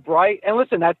little too bright, and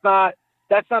listen, that's not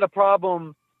a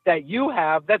problem that you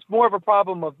have. That's more of a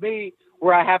problem of me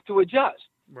where I have to adjust.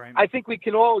 Right. I think we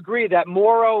can all agree that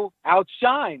Mauro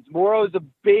outshines. Mauro is a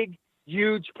big,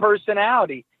 huge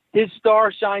personality. His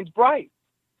star shines bright.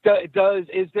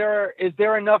 Is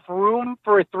there enough room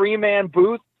for a 3-man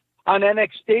booth on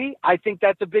NXT? I think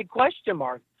that's a big question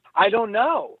mark. I don't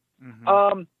know.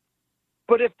 Mm-hmm.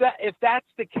 But if that's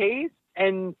the case,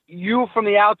 and you from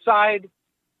the outside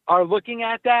are looking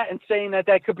at that and saying that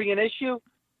could be an issue,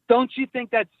 don't you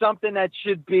think that's something that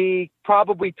should be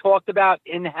probably talked about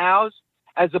in-house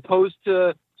as opposed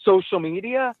to social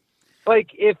media?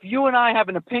 Like, if you and I have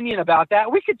an opinion about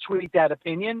that, we could tweet that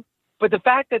opinion. But the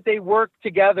fact that they work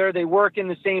together, they work in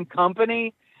the same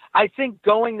company, I think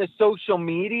going to social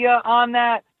media on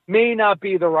that may not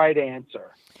be the right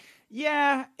answer.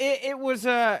 Yeah,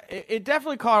 it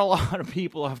definitely caught a lot of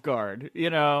people off guard,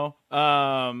 So,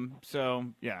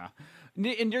 yeah.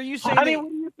 And are you saying what do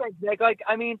you think, Nick?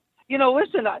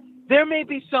 Listen, there may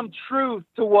be some truth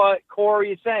to what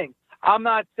Corey is saying. I'm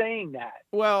not saying that.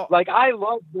 Well, I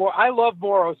love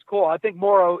Mauro's call. I think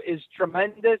Mauro is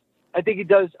tremendous. I think he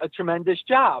does a tremendous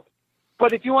job.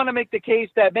 But if you want to make the case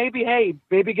that maybe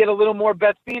get a little more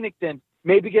Beth Phoenix in,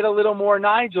 maybe get a little more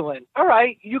Nigel in, all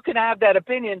right, you can have that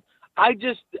opinion. I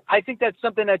think that's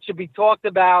something that should be talked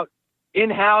about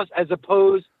in-house as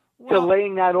opposed to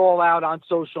laying that all out on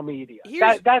social media.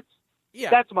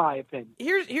 That's my opinion.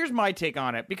 Here's my take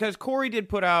on it, because Corey did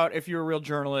put out, if you're a real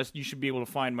journalist, you should be able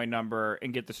to find my number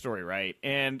and get the story right.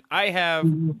 And I have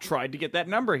tried to get that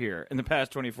number here in the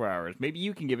past 24 hours. Maybe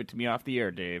you can give it to me off the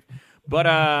air, Dave. But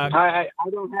I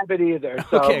don't have it either.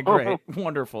 So. Okay, great.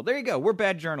 Wonderful. There you go. We're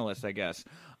bad journalists, I guess.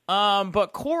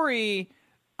 But Corey,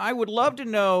 I would love to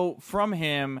know from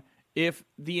him if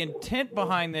the intent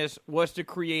behind this was to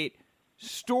create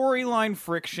storyline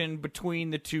friction between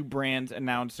the two brands'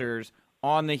 announcers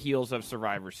on the heels of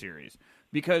Survivor Series.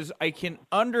 Because I can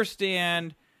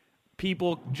understand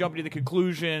people jumping to the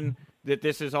conclusion that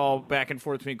this is all back and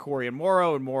forth between Corey and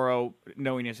Mauro,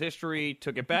 knowing his history,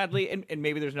 took it badly, and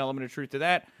maybe there's an element of truth to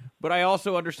that. But I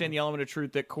also understand the element of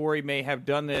truth that Corey may have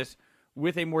done this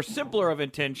with a more simpler of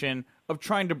intention of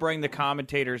trying to bring the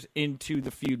commentators into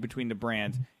the feud between the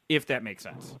brands, if that makes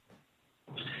sense.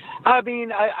 I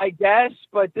mean, I guess,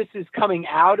 but this is coming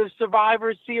out of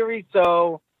Survivor Series,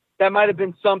 so that might have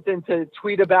been something to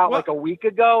tweet about like a week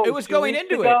ago. It was going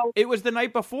into it. It was the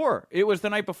night before. It was the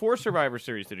night before Survivor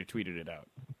Series that he tweeted it out.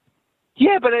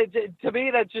 Yeah, but to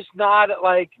me, that's just not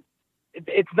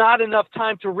it's not enough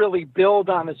time to really build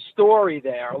on a story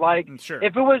there. Sure.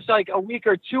 If it was like a week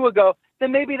or two ago,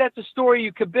 then maybe that's a story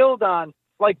you could build on.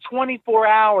 24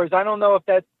 hours, I don't know if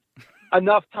that's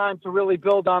enough time to really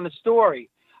build on the story.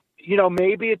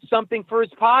 Maybe it's something for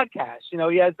his podcast.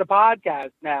 He has the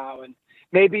podcast now, and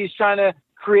maybe he's trying to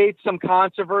create some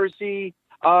controversy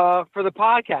for the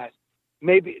podcast.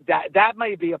 Maybe that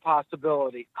might be a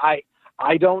possibility. I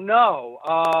don't know.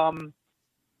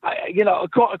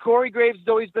 Corey Graves has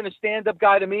always been a stand-up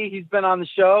guy to me. He's been on the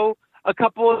show a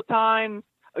couple of times.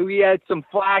 We had some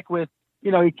flack with,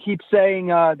 he keeps saying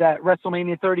that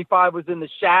WrestleMania 35 was in the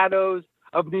shadows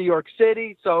of New York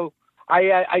City. So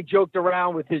I joked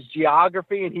around with his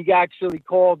geography, and he actually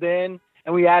called in,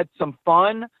 and we had some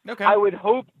fun. Okay. I would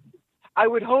hope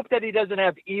that he doesn't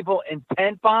have evil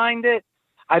intent behind it.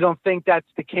 I don't think that's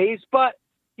the case. But,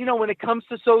 when it comes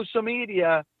to social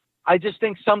media, I just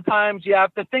think sometimes you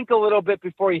have to think a little bit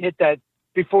before you hit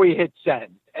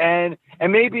send. And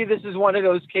maybe this is one of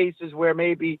those cases where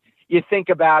maybe you think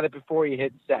about it before you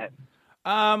hit send.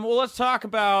 Well, let's talk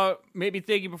about maybe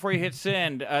thinking before you hit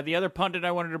send. The other pundit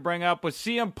I wanted to bring up was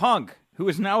CM Punk, who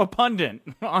is now a pundit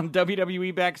on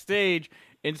WWE Backstage,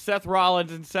 and Seth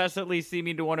Rollins incessantly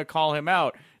seeming to want to call him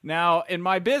out. Now, in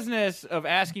my business of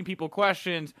asking people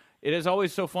questions, it is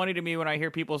always so funny to me when I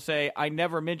hear people say, I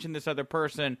never mentioned this other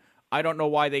person. I don't know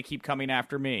why they keep coming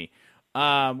after me,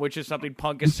 which is something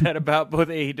Punk has said about both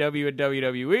AEW and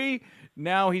WWE.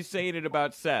 Now he's saying it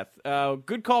about Seth.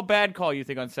 Good call, bad call, you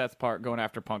think, on Seth's part going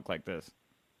after Punk like this?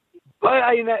 But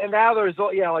and now there's,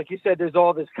 like you said, there's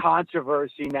all this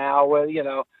controversy now where,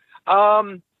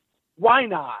 why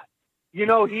not?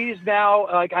 He's now,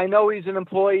 I know he's an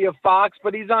employee of Fox,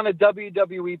 but he's on a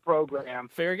WWE program.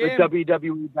 Fair game. With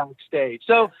WWE Backstage.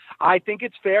 So I think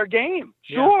it's fair game.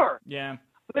 Sure. Yeah.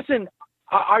 Listen,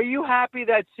 are you happy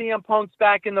that CM Punk's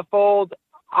back in the fold?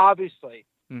 Obviously.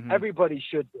 Mm-hmm. Everybody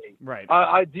should be. Right.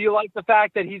 Do you like the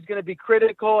fact that he's going to be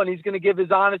critical and he's going to give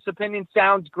his honest opinion?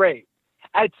 Sounds great.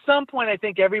 At some point, I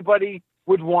think everybody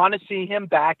would want to see him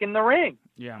back in the ring.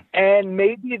 Yeah. And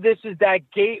maybe this is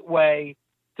that gateway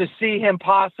to see him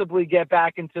possibly get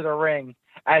back into the ring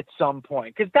at some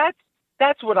point. Because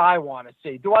that's what I want to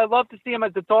see. Do I love to see him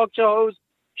as the talk show host?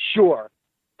 Sure.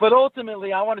 But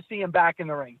ultimately, I want to see him back in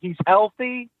the ring. He's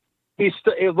healthy.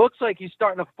 It looks like he's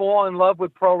starting to fall in love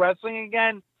with pro wrestling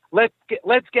again. Let's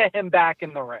get him back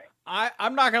in the ring.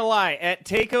 I'm not going to lie. At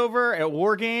TakeOver, at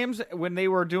War Games, when they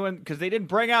were doing, because they didn't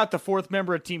bring out the fourth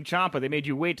member of Team Ciampa, they made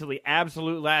you wait till the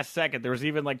absolute last second. There was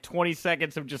even like 20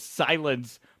 seconds of just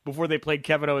silence before they played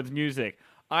Kevin Owens music.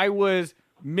 I was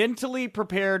mentally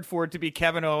prepared for it to be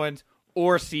Kevin Owens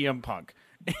or CM Punk.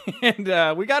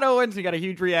 And we got Owens, we got a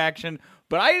huge reaction,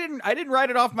 but I didn't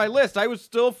write it off my list. I was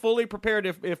still fully prepared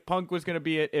if Punk was going to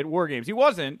be at War Games. He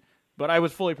wasn't, but I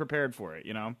was fully prepared for it,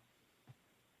 you know?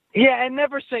 Yeah, and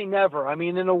never say never. I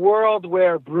mean, in a world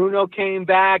where Bruno came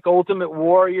back, Ultimate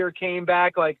Warrior came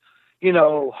back, like, you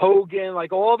know, Hogan,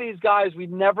 like all these guys we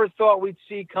never thought we'd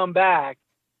see come back,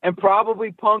 and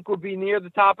probably Punk would be near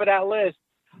the top of that list.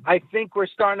 I think we're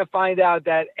starting to find out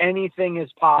that anything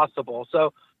is possible.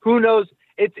 So who knows?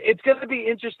 It's going to be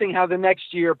interesting how the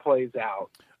next year plays out.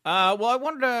 Well, I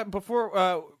wanted to, before,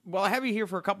 I have you here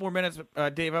for a couple more minutes,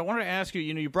 Dave, I wanted to ask you,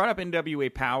 you brought up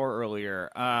NWA Power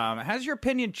earlier. Has your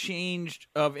opinion changed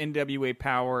of NWA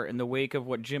Power in the wake of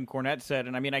what Jim Cornette said?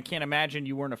 And I mean, I can't imagine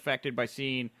you weren't affected by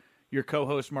seeing your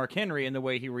co-host Mark Henry and the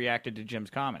way he reacted to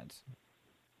Jim's comments.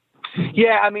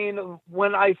 Yeah, I mean,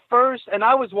 when I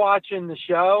was watching the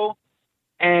show,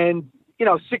 and,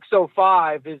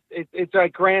 6:05 it's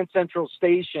like Grand Central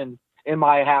Station in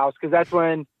my house, because that's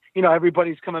when,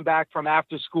 everybody's coming back from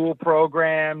after school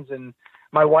programs and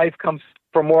my wife comes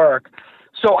from work.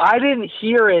 So I didn't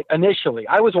hear it initially.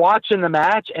 I was watching the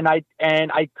match and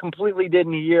I completely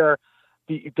didn't hear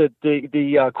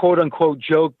the quote unquote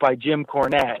joke by Jim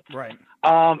Cornette. Right.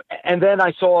 And then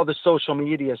I saw all the social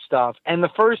media stuff, and the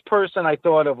first person I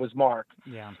thought of was Mark.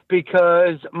 Yeah.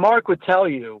 Because Mark would tell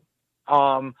you,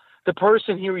 the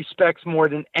person he respects more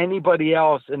than anybody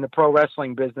else in the pro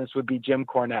wrestling business would be Jim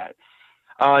Cornette.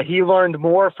 He learned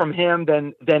more from him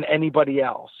than anybody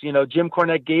else. Jim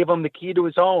Cornette gave him the key to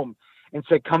his home and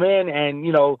said, come in and,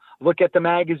 look at the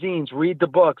magazines, read the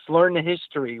books, learn the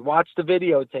history, watch the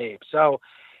videotape. So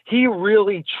he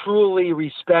really, truly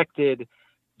respected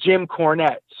Jim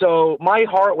Cornette. So my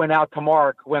heart went out to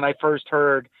Mark when I first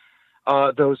heard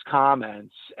those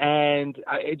comments, and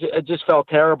it just felt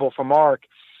terrible for Mark.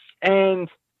 And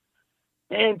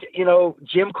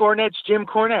Jim Cornette's Jim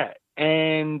Cornette.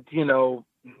 And,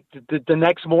 the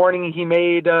next morning he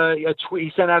made a tweet.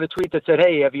 He sent out a tweet that said,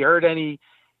 hey, have you heard any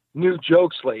new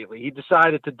jokes lately? He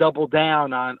decided to double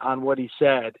down on what he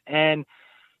said. And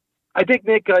I think,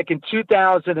 Nick, like in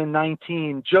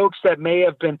 2019, jokes that may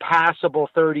have been passable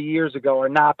 30 years ago are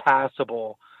not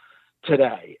passable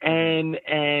today. And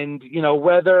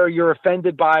whether you're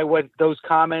offended by what those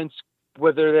comments,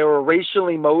 whether they were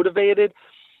racially motivated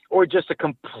or just a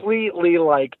completely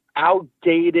like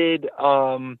outdated,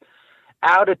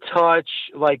 out of touch,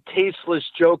 like tasteless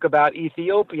joke about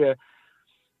Ethiopia.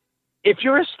 If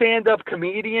you're a stand-up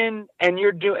comedian and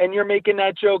you're making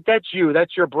that joke, that's you.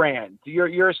 That's your brand.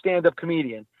 You're a stand-up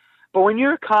comedian. But when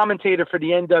you're a commentator for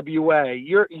the NWA,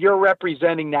 you're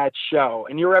representing that show,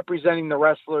 and you're representing the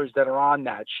wrestlers that are on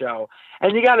that show,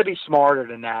 and you got to be smarter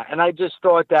than that. And I just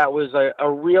thought that was a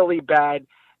really bad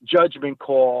judgment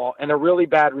call and a really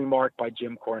bad remark by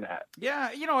Jim Cornette. Yeah,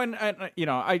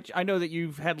 I know that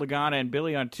you've had Lagana and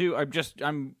Billy on too.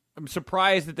 I'm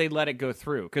surprised that they let it go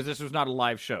through, because this was not a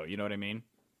live show. You know what I mean?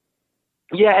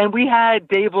 Yeah, and we had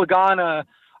Dave Lagana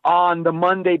on the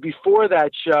Monday before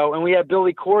that show, and we had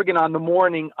Billy Corgan on the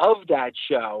morning of that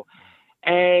show.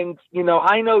 And,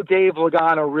 I know Dave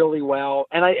Lagana really well,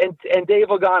 and Dave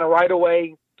Lagana right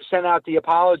away sent out the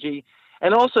apology.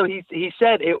 And also he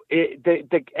said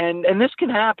and this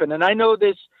can happen. And I know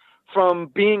this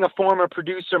from being a former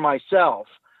producer myself.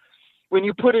 When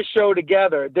you put a show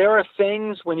together, there are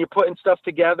things when you're putting stuff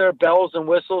together, bells and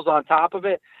whistles on top of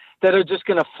it, that are just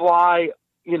going to fly,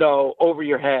 over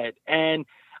your head. And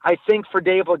I think for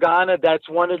Dave Lagana, that's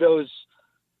one of those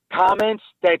comments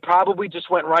that probably just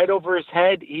went right over his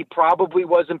head. He probably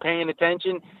wasn't paying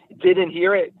attention, didn't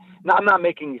hear it. Now, I'm not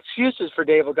making excuses for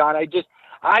Dave Lagana.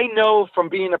 I know from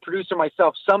being a producer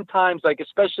myself, sometimes, like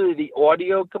especially the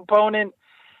audio component,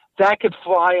 that could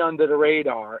fly under the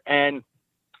radar. And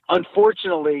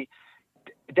unfortunately,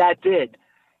 that did.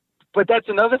 But that's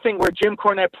another thing where Jim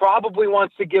Cornette probably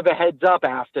wants to give a heads up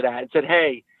after that and said,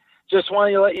 hey, just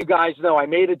wanted to let you guys know I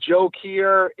made a joke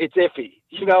here. It's iffy.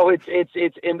 You know, it's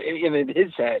in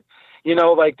his head. You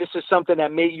know, like this is something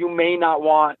that you may not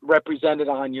want represented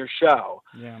on your show.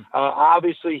 Yeah.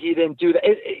 Obviously, he didn't do that.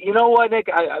 You know what, Nick?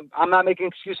 I'm not making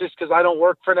excuses because I don't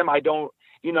work for them. I don't.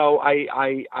 You know,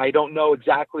 I don't know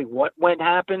exactly what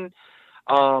happened.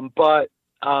 But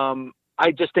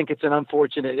I just think it's an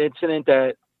unfortunate incident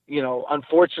that, you know,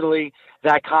 unfortunately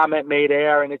that comment made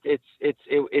air, and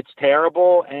it's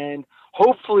terrible. And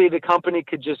hopefully the company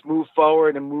could just move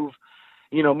forward and move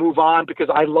on, because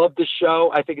I love the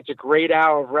show. I think it's a great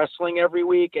hour of wrestling every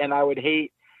week, and I would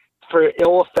hate for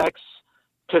ill effects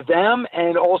to them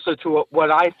and also to what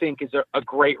I think is a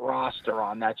great roster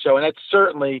on that show. And that's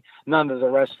certainly none of the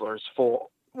wrestlers'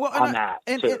 fault.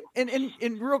 And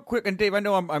real quick, and Dave, I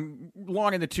know I'm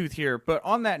long in the tooth here, but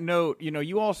on that note, you know,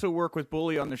 you also work with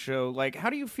Bully on the show. Like, how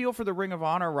do you feel for the Ring of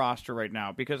Honor roster right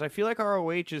now? Because I feel like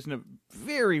ROH is in a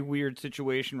very weird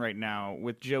situation right now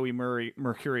with Joey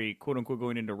Mercury, quote unquote,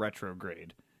 going into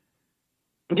retrograde.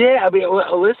 Yeah, I mean,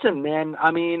 listen, man.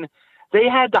 I mean, they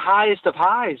had the highest of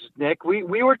highs, Nick. We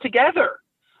were together,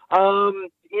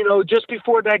 you know, just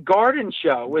before that Garden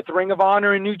show with Ring of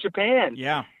Honor in New Japan.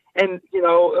 Yeah. And, you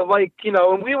know, like, you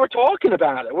know, and we were talking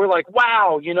about it. We're like,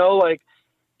 wow, you know, like,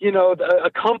 you know, a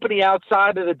company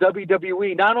outside of the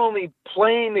WWE, not only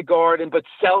playing the Garden, but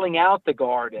selling out the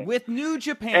Garden. With New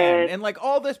Japan and like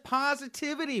all this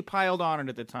positivity piled on it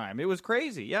at the time. It was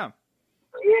crazy. Yeah.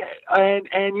 Yeah.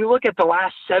 And you look at the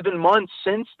last 7 months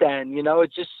since then, you know,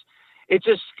 it's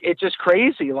just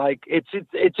crazy. Like it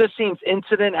just seems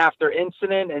incident after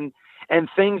incident, and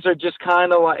things are just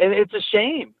kind of like, and it's a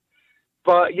shame.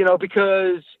 But, you know,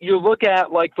 because you look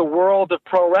at like the world of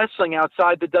pro wrestling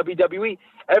outside the WWE,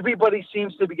 everybody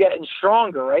seems to be getting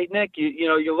stronger, right, Nick? You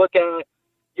know, you look at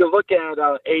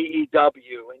AEW,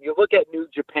 and you look at New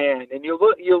Japan, and you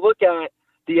look at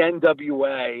the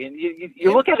NWA, and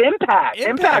you look at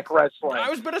Impact Wrestling. I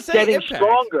was going to say getting Impact.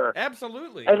 stronger,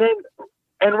 absolutely.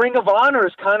 And Ring of Honor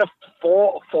is kind of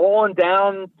fallen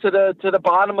down to the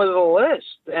bottom of the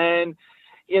list, and.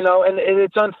 You know, and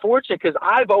it's unfortunate because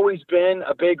I've always been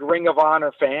a big Ring of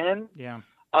Honor fan. Yeah.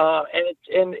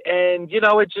 And you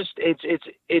know, it's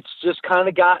just kind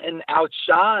of gotten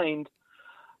outshined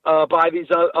by these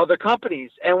other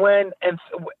companies. And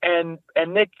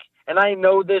and Nick, and I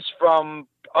know this from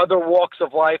other walks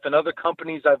of life and other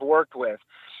companies I've worked with,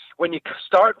 when you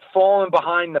start falling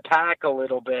behind the pack a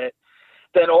little bit,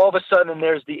 then all of a sudden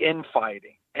there's the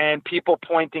infighting and people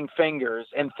pointing fingers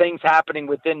and things happening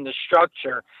within the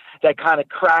structure that kind of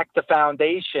crack the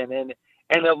foundation. And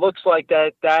it looks like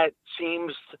that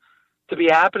seems to be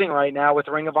happening right now with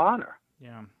Ring of Honor.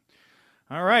 Yeah.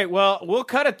 All right. Well, we'll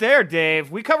cut it there,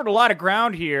 Dave. We covered a lot of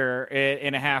ground here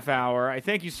in a half hour. I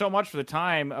thank you so much for the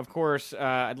time. Of course,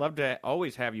 I'd love to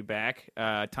always have you back.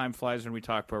 Time flies when we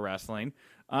talk pro wrestling.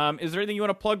 Is there anything you want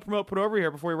to plug, promote, put over here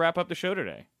before we wrap up the show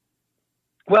today?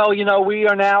 Well, you know, we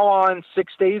are now on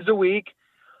 6 days a week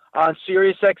on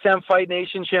SiriusXM Fight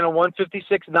Nation channel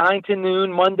 156, 9 to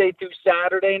noon, Monday through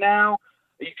Saturday now.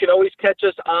 You can always catch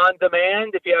us on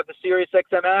demand if you have the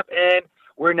SiriusXM app, and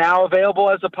we're now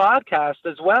available as a podcast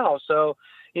as well. So,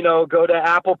 you know, go to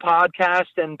Apple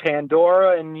Podcast and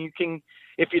Pandora, and you can,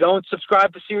 if you don't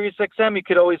subscribe to SiriusXM, you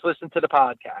could always listen to the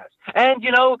podcast. And,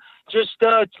 you know, just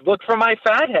look for my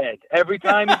fat head every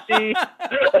time you see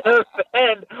a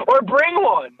fan, or bring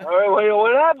one, or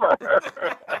whatever.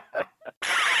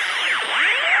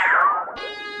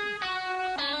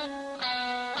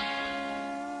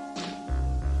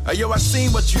 Yo, I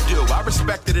seen what you do, I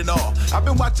respected it all. I've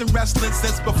been watching wrestling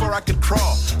since before I could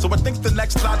crawl. So I think the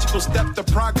next logical step to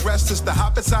progress is to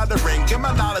hop inside the ring, get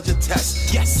my knowledge a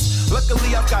test. Yes,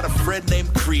 luckily I've got a friend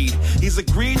named Creed. He's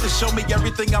agreed to show me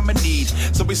everything I'ma need.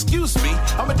 So excuse me,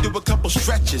 I'ma do a couple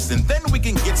stretches, and then we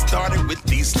can get started with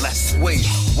these lessons. Wait,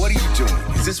 what are you doing?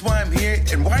 Is this why I'm here?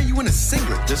 And why are you in a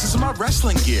singlet? This is my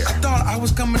wrestling gear. I thought I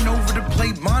was coming over to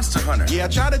play Monster Hunter. Yeah, I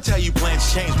tried to tell you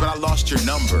plans changed, but I lost your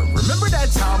number. Remember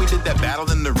that time we did that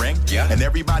battle in the ring? Yeah. And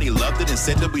everybody loved it and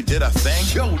said that we did a thing?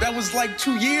 Yo, that was like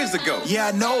 2 years ago. Yeah,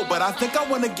 I know, but I think I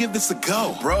want to give this a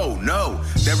go. Bro, no.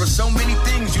 There are so many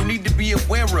things you need to be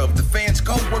aware of. The fans,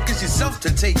 co-workers, yourself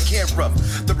to take care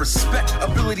of. The respect,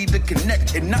 ability to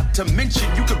connect, and not to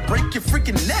mention you could break your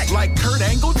freaking neck. Like Kurt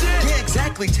Angle did? Yeah,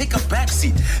 exactly. Take a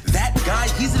backseat. That guy,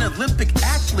 he's an Olympic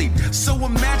athlete. So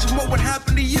imagine what would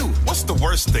happen to you. What's the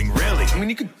worst thing, really? I mean,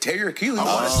 you could tear your Achilles. I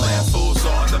want to slam fools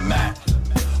on the mat.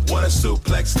 Wanna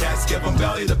suplex cats, give them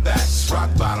belly to back. Rock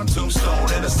bottom,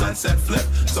 tombstone, and a sunset flip.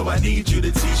 So I need you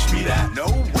to teach me that. No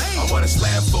way. I wanna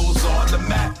slam fools on the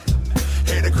mat.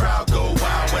 Hear the crowd go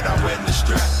wild when I win the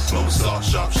strap. Moonsault,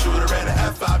 sharpshooter, and an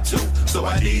F5 too. So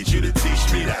I need you to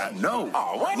teach me that. No.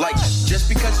 Like, just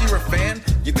because you're a fan,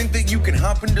 you think that you can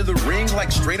hop into the ring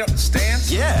like straight up the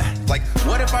stands? Yeah. Like,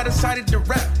 what if I decided to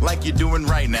rap? Like you're doing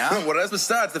right now? Well, that's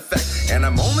besides the fact. And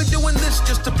I'm only doing this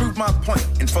just to prove my point.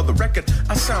 And for the record,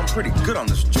 I sound pretty good on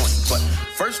this joint. But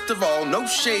first of all, no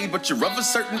shade, but you're of a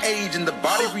certain age and the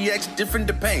body reacts different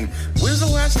to pain. When's the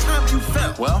last time you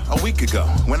fell? Well, a week ago,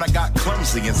 when I got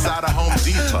clumsy inside a Home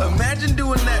Depot. Imagine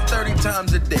doing that 30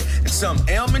 times a day. And some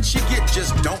ailments you get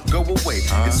just don't go away.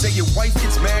 And say your wife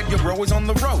gets mad, you're always on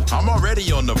the road. I'm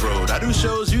already on the road. I do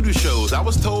shows, you do shows. I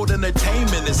was told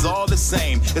entertainment is all the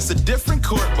same. It's a different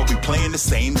court, but we playing the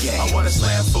same game. I wanna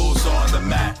slam fools on the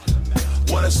mat.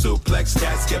 Wanna suplex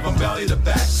cats, give them belly to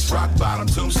backs. Rock bottom,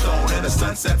 tombstone, and a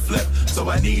sunset flip. So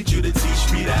I need you to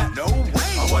teach me that. No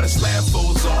way. I wanna slam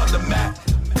fools on the mat.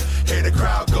 Hear the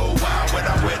crowd go wild when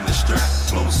I win the strap.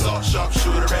 Moonsault,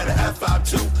 sharpshooter, and an F5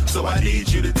 too. So I need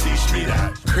you to teach me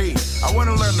that. Creed, I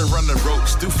wanna learn to run the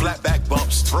ropes, do flat back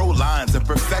bumps, throw lines, and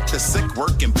perfect a sick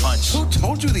working punch. Who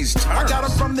told you these terms? I got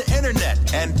them from the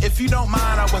internet, and if you don't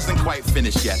mind, I wasn't quite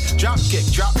finished yet. Drop kick,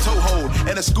 drop toe hold,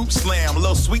 and a scoop slam, a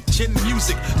little sweet chin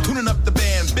music, tuning up the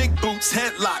band, big boots,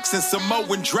 headlocks, and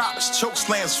Samoan drops, choke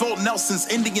slams, full Nelsons,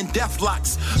 Indian death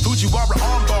locks, Fujiwara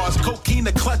arm bars, cocaine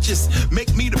clutches,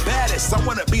 make me the baddest. I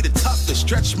wanna be the toughest,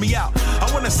 stretch me out.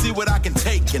 I wanna see what I can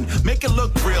take and make it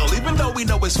look real, even though we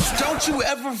know it's. Don't you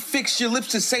ever fix your lips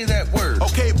to say that word.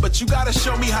 Okay, but you gotta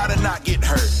show me how to not get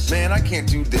hurt. Man, I can't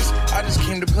do this. I just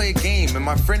came to play a game, and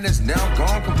my friend is now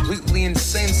gone completely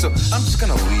insane, so I'm just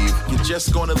gonna leave. You're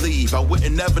just gonna leave. I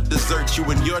wouldn't never desert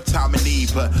you in your time of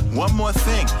need. But one more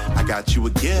thing, I got you a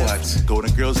gift. What?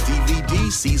 Golden Girls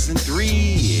DVD Season 3.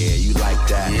 Yeah, you like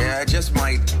that? Yeah, I just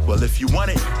might. Well, if you want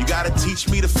it, you gotta teach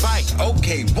me to fight.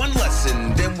 Okay, one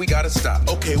lesson, then we gotta stop.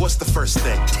 Okay, what's the first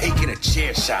thing? Taking a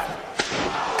chair shot.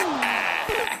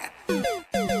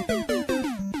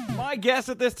 My guest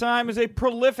at this time is a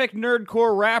prolific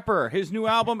nerdcore rapper. His new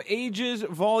album, Ages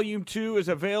Volume 2, is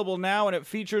available now, and it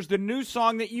features the new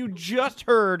song that you just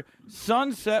heard,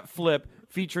 Sunset Flip,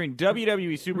 featuring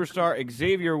WWE superstar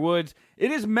Xavier Woods.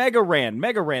 It is Mega Ran.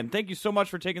 Mega Ran, thank you so much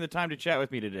for taking the time to chat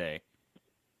with me today.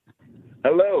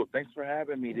 Hello, thanks for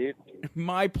having me, dude.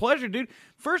 My pleasure, dude.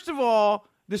 First of all,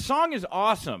 the song is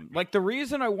awesome. Like, the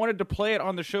reason I wanted to play it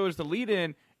on the show as the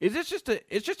lead-in is it's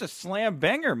just a slam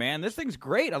banger, man. This thing's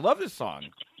great. I love this song.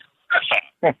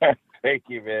 Thank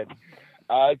you, man.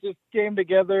 It just came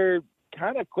together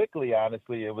kind of quickly,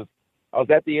 honestly. I was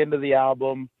at the end of the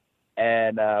album,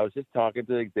 and I was just talking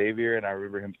to Xavier, and I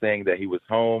remember him saying that he was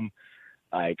home,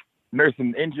 like,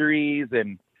 nursing injuries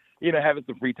and, you know, having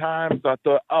some free time. So I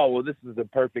thought, oh, well, this is the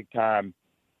perfect time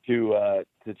to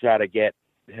try to get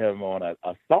him on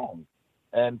a song.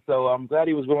 And so I'm glad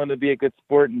he was willing to be a good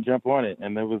sport and jump on it.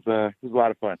 And it was a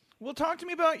lot of fun. Well, talk to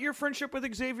me about your friendship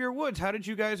with Xavier Woods. How did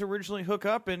you guys originally hook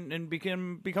up and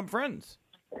become friends?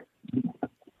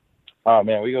 Oh,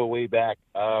 man, we go way back.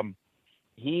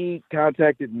 He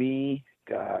contacted me,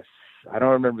 gosh, I don't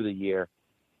remember the year,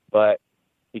 but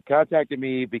he contacted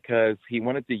me because he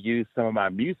wanted to use some of my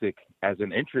music as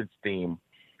an entrance theme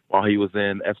while he was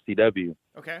in FCW.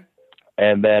 Okay.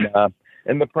 And then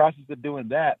in the process of doing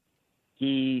that,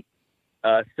 he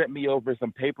sent me over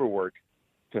some paperwork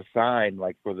to sign,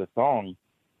 like, for the song.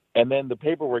 And then the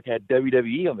paperwork had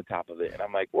WWE on the top of it. And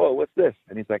I'm like, whoa, what's this?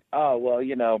 And he's like, oh, well,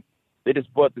 you know, they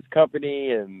just bought this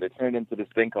company and they turned into this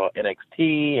thing called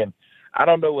NXT. And I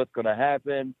don't know what's going to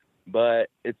happen,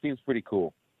 but it seems pretty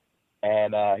cool.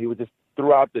 And he would just,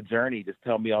 throughout the journey, just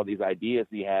tell me all these ideas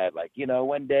he had. Like, you know,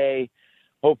 one day,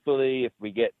 hopefully, if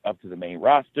we get up to the main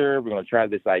roster, we're going to try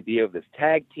this idea of this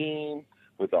tag team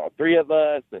with all three of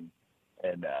us and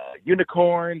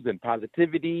unicorns and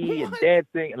positivity and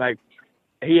dancing. Like,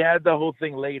 he had the whole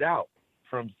thing laid out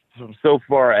from so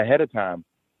far ahead of time.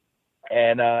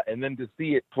 And then to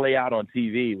see it play out on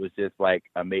TV was just, like,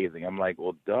 amazing. I'm like,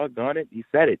 well, doggone it, he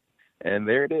said it. And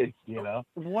there it is, you know.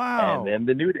 Wow. And then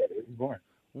the New Day was born.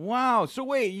 Wow. So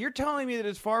wait, you're telling me that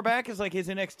as far back as, like, his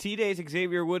NXT days,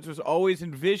 Xavier Woods was always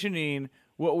envisioning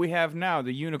what we have now,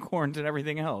 the unicorns and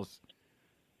everything else.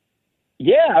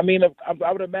 Yeah, I mean,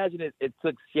 I would imagine it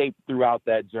took shape throughout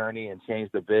that journey and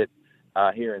changed a bit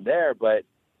here and there. But,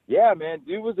 yeah, man,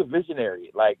 dude was a visionary.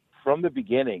 Like, from the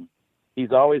beginning,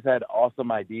 he's always had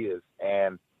awesome ideas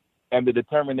and the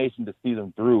determination to see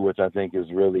them through, which I think is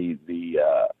really the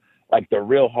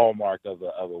real hallmark of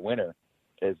a winner,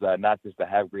 is not just to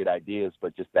have great ideas,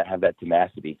 but just to have that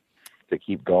tenacity to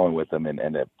keep going with them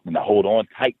and hold on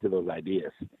tight to those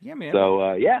ideas. Yeah, man.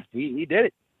 So, he did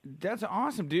it. That's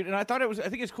awesome, dude. And I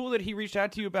think it's cool that he reached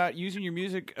out to you about using your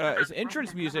music as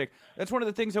entrance music. That's one of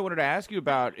the things I wanted to ask you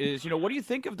about is, what do you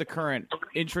think of the current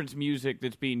entrance music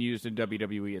that's being used in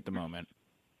WWE at the moment?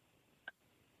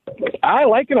 I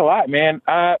like it a lot, man.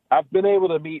 I've been able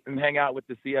to meet and hang out with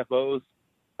the CFOs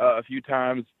a few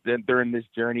times during this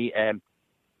journey, and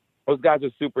those guys are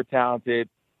super talented,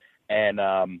 and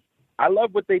I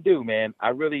love what they do, man. I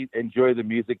really enjoy the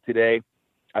music today.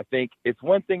 I think it's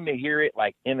one thing to hear it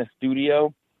like in a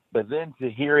studio, but then to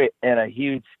hear it in a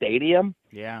huge stadium,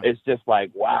 it's just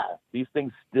like, wow, these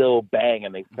things still bang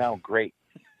and they sound great,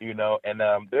 and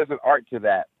there's an art to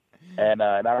that, and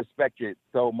I respect it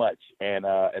so much, and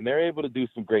they're able to do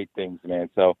some great things, man.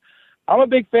 So I'm a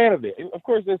big fan of it. Of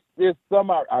course, there's some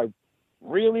I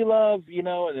really love, and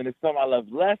then there's some I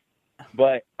love less,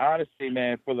 but honestly,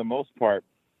 man, for the most part,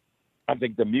 I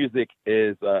think the music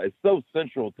is so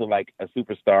central to like a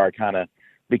superstar kind of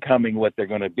becoming what they're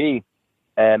going to be,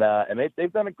 and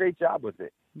they've done a great job with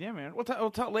it. Yeah, man. Well,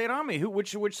 lay it on me.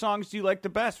 Which songs do you like the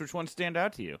best? Which ones stand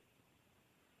out to you?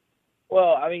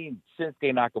 Well, I mean,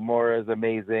 Shinsuke Nakamura is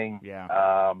amazing.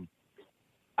 Yeah.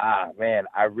 Man,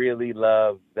 I really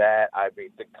love that. I mean,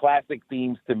 the classic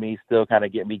themes to me still kind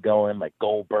of get me going, like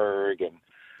Goldberg and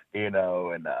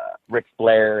Ric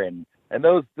Flair and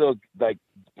those still like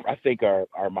I think are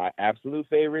my absolute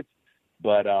favorites.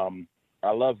 But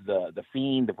I love the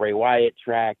Fiend, the Bray Wyatt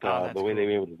track, the way they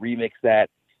were able to remix that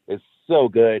is so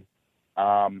good.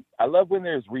 I love when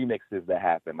there's remixes that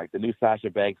happen, like the new Sasha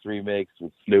Banks remix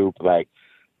with Snoop, like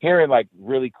hearing like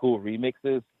really cool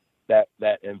remixes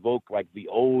that invoke like the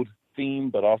old theme,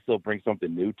 but also bring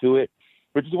something new to it,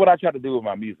 which is what I try to do with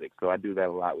my music. So I do that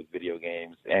a lot with video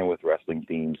games and with wrestling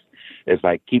themes. It's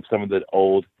like keep some of the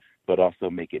old, but also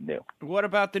make it new. What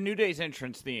about the New Day's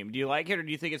entrance theme? Do you like it, or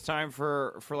do you think it's time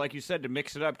for like you said, to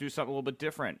mix it up, do something a little bit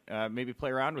different, maybe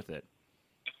play around with it?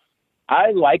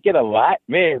 I like it a lot,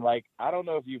 man. Like, I don't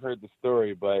know if you've heard the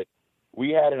story, but we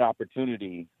had an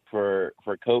opportunity for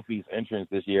Kofi's entrance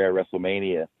this year at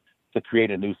WrestleMania to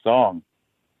create a new song.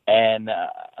 And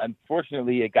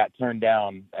unfortunately, it got turned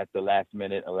down at the last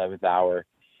minute, 11th hour.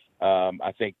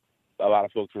 I think a lot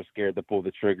of folks were scared to pull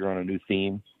the trigger on a new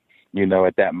theme,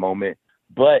 at that moment.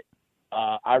 But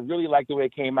I really like the way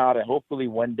it came out, and hopefully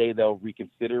one day they'll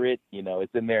reconsider it.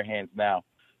 It's in their hands now.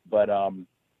 But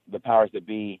the powers that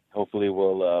be hopefully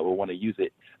will want to use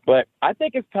it. But I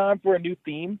think it's time for a new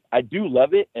theme. I do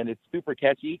love it, and it's super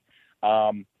catchy.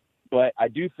 But I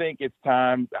do think it's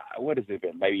time. What has it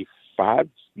been? Maybe 5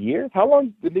 years? How long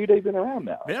has the New Day been around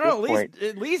now? At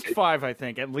least 5, I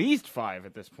think. At least 5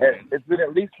 at this point. It's been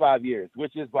at least 5 years,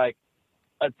 which is like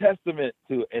a testament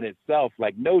to in itself.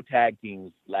 Like no tag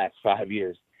teams last 5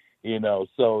 years,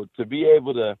 So to be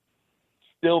able to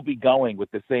still be going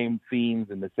with the same themes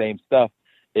and the same stuff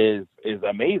is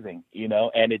amazing,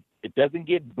 and it doesn't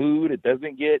get booed, it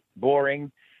doesn't get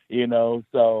boring,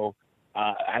 so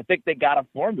I think they got a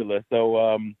formula,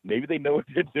 so maybe they know what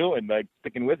they're doing, like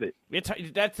sticking with it.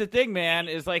 That's the thing, man,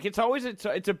 is like it's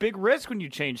a big risk when you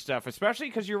change stuff, especially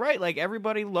because you're right, like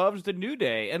everybody loves the New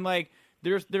Day, and like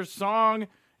their song,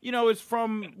 is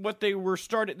from what they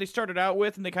started out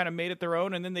with, and they kind of made it their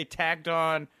own, and then they tagged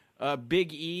on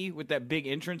Big E with that big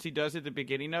entrance he does at the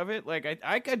beginning of it. Like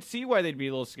I could see why they'd be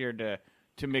a little scared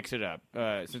to mix it up,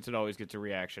 since it always gets a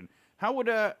reaction. How would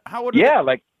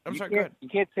like I'm sorry, go ahead. You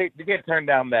can't turn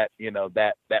down that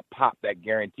that pop, that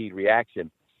guaranteed reaction,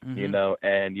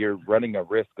 and you're running a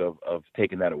risk of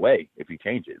taking that away if you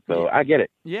change it. So I get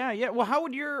it. Yeah. Well, how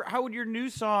would your new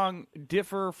song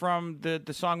differ from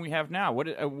the song we have now?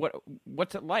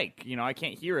 What's it like? I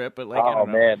can't hear it, but like, I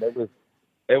don't know. Man,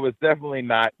 it was definitely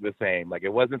not the same. Like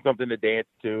it wasn't something to dance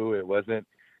to. It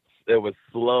was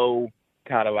slow,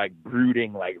 kind of like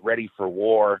brooding, like ready for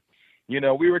war. We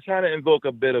were trying to invoke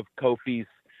a bit of Kofi's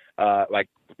like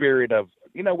spirit of,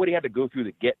 what he had to go through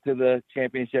to get to the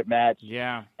championship match.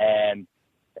 Yeah. And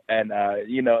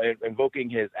invoking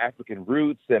his African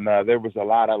roots. And there was a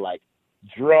lot of like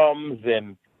drums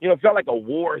and, it felt like a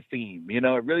war theme. It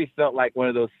really felt like one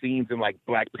of those scenes in like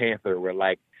Black Panther where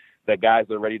like the guys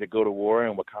are ready to go to war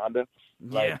in Wakanda.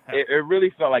 Like it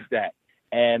really felt like that.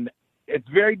 And it's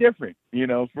very different,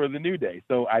 for the New Day.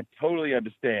 So I totally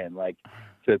understand, like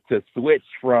to switch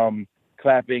from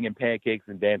clapping and pancakes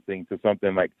and dancing to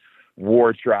something like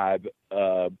War Tribe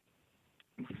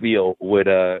feel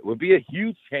would be a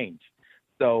huge change.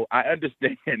 So I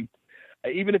understand,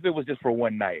 even if it was just for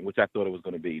one night, which I thought it was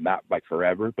going to be, not like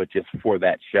forever, but just for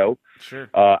that show. Sure.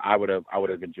 I would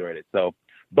have enjoyed it. So,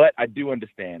 but I do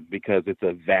understand because it's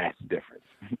a vast difference.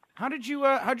 How'd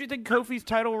you think Kofi's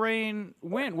title reign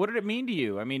went? What did it mean to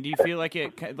you? I mean, do you feel like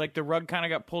the rug kind of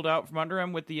got pulled out from under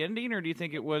him with the ending, or do you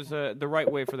think it was the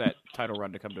right way for that title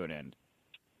run to come to an end?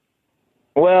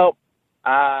 Well,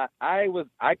 I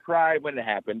cried when it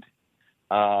happened,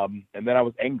 and then I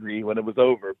was angry when it was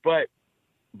over. But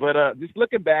just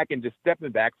looking back and just stepping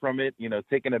back from it,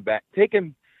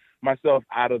 taking myself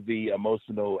out of the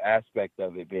emotional aspect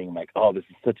of it, being like, oh, this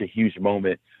is such a huge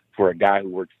moment for a guy who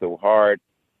worked so hard,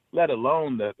 let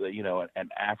alone an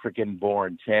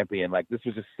African-born champion. Like, this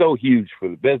was just so huge for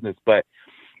the business. But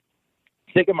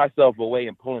taking myself away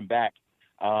and pulling back,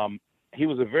 he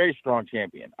was a very strong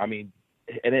champion. I mean,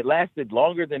 and it lasted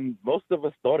longer than most of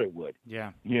us thought it would.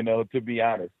 Yeah. To be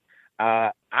honest.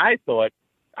 I thought,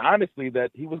 honestly,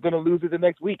 that he was going to lose it the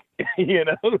next week,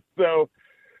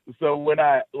 So when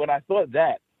I thought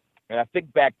that, and I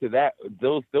think back to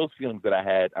those feelings that I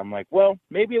had, I'm like, well,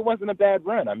 maybe it wasn't a bad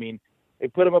run. I mean, they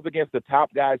put him up against the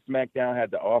top guys SmackDown had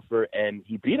to offer, and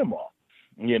he beat them all,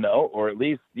 or at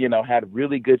least, had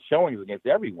really good showings against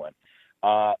everyone.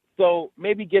 So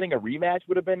maybe getting a rematch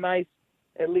would have been nice,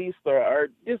 at least, or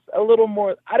just a little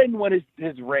more. I didn't want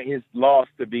his loss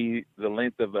to be the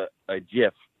length of a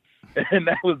GIF, and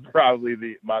that was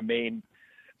probably my main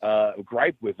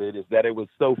gripe with it, is that it was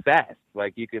so fast.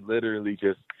 Like, you could literally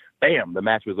just, bam, the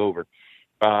match was over.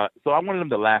 So I wanted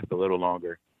him to last a little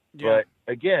longer. Yeah.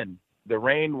 But again, the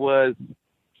reign was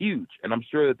huge, and I'm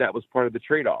sure that was part of the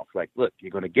trade-off. Like, look,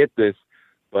 you're going to get this,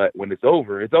 but when it's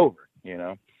over, it's over.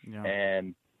 Yeah.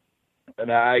 And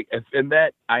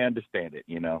that I understand it.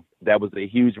 That was a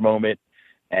huge moment,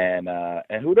 and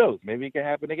who knows, maybe it can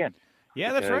happen again.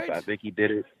 Yeah, that's right. I think he did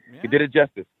it. Yeah. He did it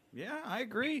justice. Yeah, I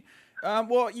agree.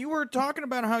 Well, you were talking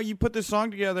about how you put this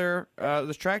song together,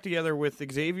 this track together with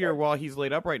Xavier while he's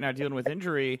laid up right now dealing with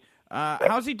injury.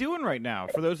 How's he doing right now?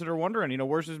 For those that are wondering,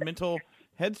 where's his mental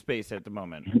headspace at the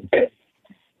moment?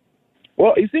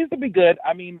 Well, he seems to be good.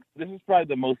 I mean, this is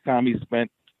probably the most time he's spent,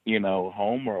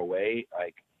 home or away.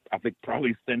 Like, I think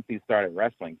probably since he started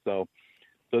wrestling. So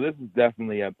this is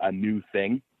definitely a new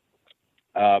thing.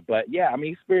 But yeah, I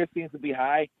mean, his spirit seems to be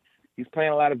high. He's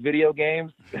playing a lot of video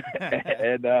games,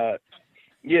 and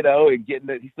he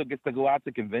still gets to go out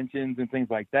to conventions and things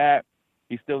like that.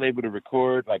 He's still able to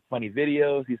record like funny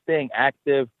videos. He's staying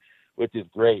active, which is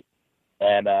great.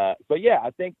 And so yeah,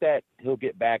 I think that he'll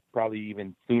get back probably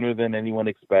even sooner than anyone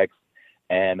expects.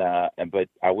 But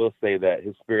I will say that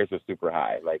his spirits are super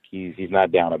high. Like, he's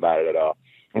not down about it at all.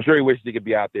 I'm sure he wishes he could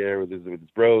be out there with his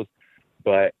bros,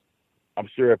 but I'm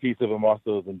sure a piece of him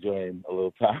also is enjoying a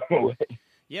little time away.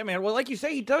 Yeah, man. Well, like you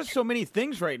say, he does so many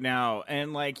things right now,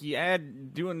 and like you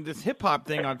add doing this hip hop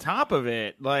thing on top of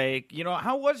it. Like,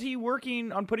 how was he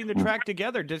working on putting the track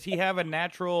together? Does he have a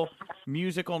natural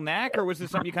musical knack, or was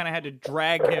this something you kind of had to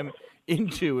drag him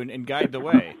into and guide the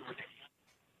way?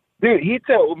 Dude, he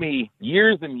told me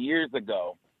years and years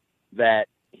ago that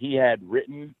he had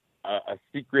written a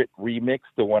secret remix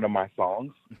to one of my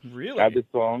songs. Really? I have this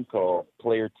song called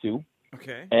Player 2.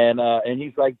 Okay. And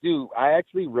he's like, dude, I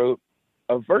actually wrote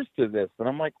a verse to this. And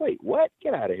I'm like, wait, what?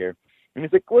 Get out of here. And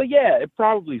he's like, well, yeah, it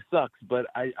probably sucks, but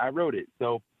I wrote it.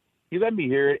 So he let me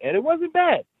hear it, and it wasn't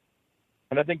bad.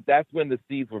 And I think that's when the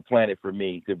seeds were planted for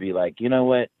me to be like, you know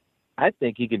what? I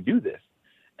think he can do this.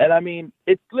 And I mean,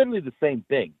 it's literally the same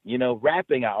thing.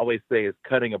 Rapping, I always say, is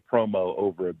cutting a promo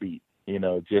over a beat.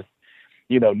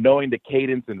 Knowing the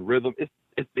cadence and rhythm.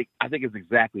 I think it's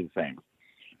exactly the same.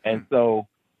 And so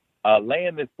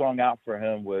laying this song out for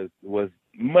him was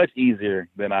much easier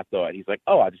than I thought. He's like,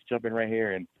 oh, I'll just jump in right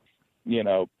here, and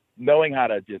knowing how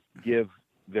to just give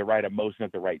the right emotion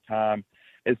at the right time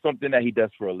is something that he does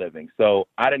for a living. So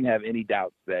I didn't have any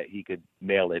doubts that he could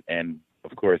nail it, and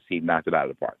of course he knocked it out of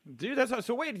the park. Dude,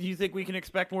 so wait, do you think we can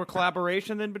expect more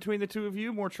collaboration then between the two of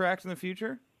you, more tracks in the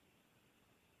future?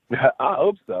 I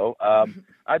hope so.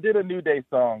 I did a New Day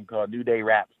song called New Day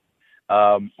Raps,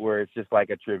 where it's just like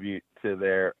a tribute to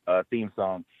their theme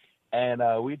song. And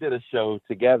we did a show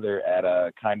together at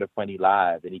a Kind of Funny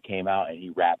Live, and he came out and he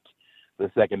rapped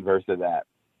the second verse of that.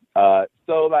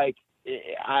 So like,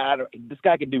 this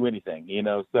guy can do anything,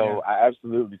 So yeah. I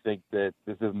absolutely think that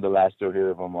this isn't the last you'll hear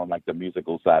of him on like the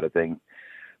musical side of things,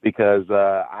 because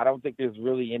I don't think there's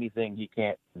really anything he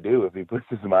can't do if he puts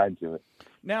his mind to it.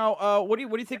 Now, what do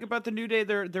you think about the New Day?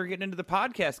 They're getting into the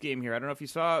podcast game here. I don't know if you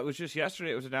saw. It was just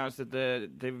yesterday. It was announced that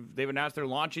they've announced they're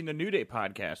launching the New Day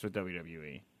podcast with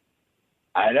WWE.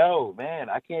 I know, man.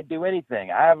 I can't do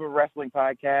anything. I have a wrestling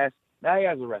podcast. Now he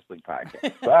has a wrestling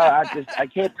podcast. So I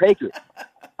can't take it.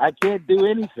 I can't do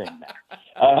anything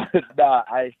now.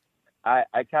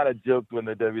 I kind of joked when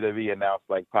the WWE announced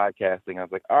like podcasting. I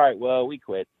was like, all right, well, we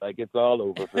quit. Like it's all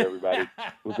over for everybody.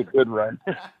 It was a good run.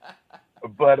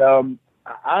 But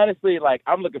honestly, like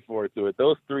I'm looking forward to it.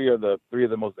 Those three are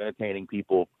the most entertaining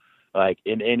people like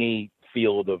in any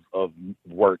field of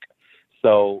work.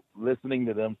 So listening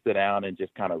to them sit down and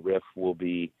just kind of riff will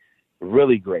be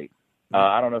really great.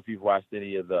 I don't know if you've watched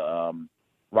any of the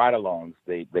ride-alongs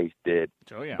they did.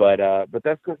 Oh yeah. But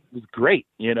that's it was great,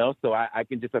 you know. So I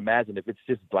can just imagine if it's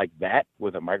just like that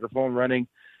with a microphone running,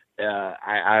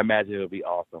 I imagine it'll be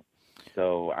awesome.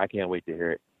 So I can't wait to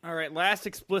hear it. All right, last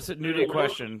explicit nudity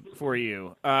question for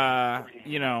you.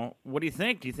 You know, what do you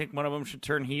think? Do you think one of them should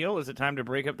turn heel? Is it time to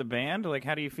break up the band? Like,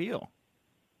 how do you feel?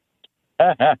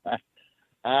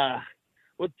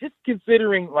 Well, just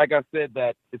considering, like I said,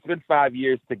 that it's been 5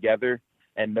 years together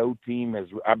and no team has,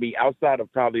 I mean, outside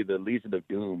of probably the Legion of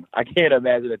Doom, I can't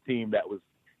imagine a team that was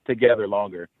together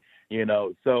longer, you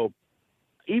know. So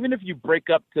even if you break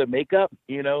up to make up,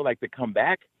 you know, like to come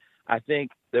back, I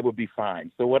think that would be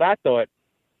fine. So what I thought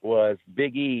was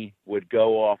Big E would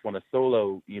go off on a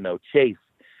solo, you know, chase,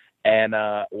 and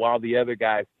while the other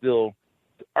guys still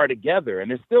are together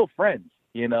and they're still friends,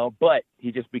 you know, but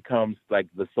he just becomes like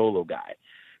the solo guy.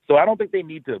 So I don't think they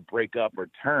need to break up or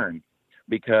turn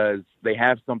because they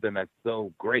have something that's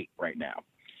so great right now.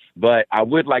 But I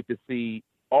would like to see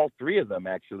all three of them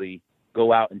actually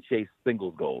go out and chase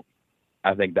singles gold.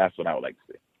 I think that's what I would like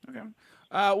to see. Okay.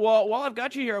 Well, while I've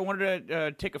got you here, I wanted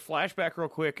to take a flashback real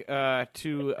quick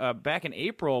to back in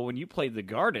April when you played the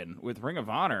Garden with Ring of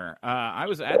Honor. I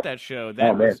was at that show.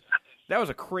 That was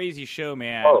a crazy show,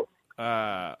 man. Oh.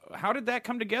 How did that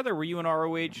come together? Were you and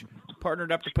ROH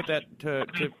partnered up to put that to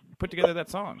put together that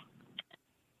song?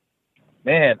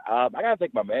 Man, I gotta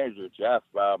thank my manager, Jeff.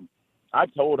 I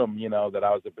told him, you know, that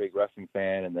I was a big wrestling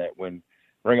fan and that when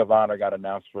Ring of Honor got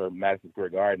announced for Madison Square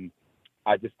Garden,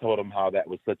 I just told him how that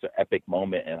was such an epic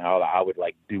moment and how I would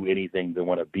like do anything to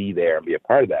want to be there and be a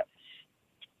part of that.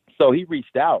 So he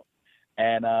reached out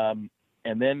and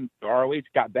then ROH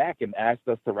got back and asked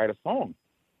us to write a song.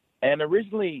 And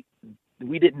originally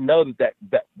we didn't know that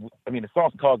I mean, the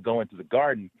song's called Going to the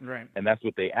Garden, right? And that's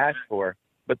what they asked for,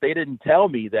 but they didn't tell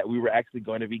me that we were actually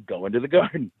going to be going to the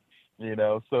Garden, you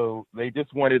know? So they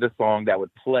just wanted a song that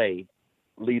would play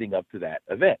leading up to that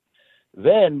event.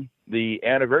 Then the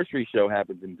anniversary show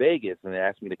happens in Vegas, and they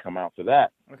asked me to come out for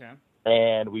that. Okay.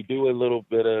 And we do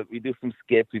we do some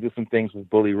skits, we do some things with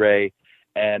Bully Ray,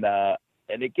 and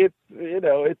it gets, you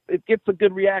know, it gets a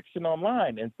good reaction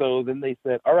online. And so then they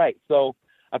said, all right, so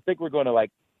I think we're going to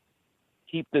like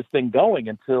keep this thing going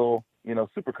until, you know,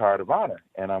 Supercard of Honor.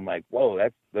 And I'm like, whoa,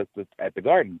 that's at the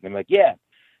Garden. And I'm like, yeah.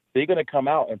 So you're going to come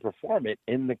out and perform it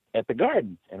at the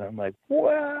Garden. And I'm like,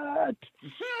 what?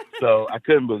 So I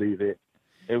couldn't believe it.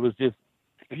 It was just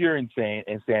pure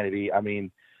insanity. I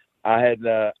mean, I've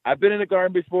been in the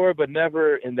Garden before, but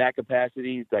never in that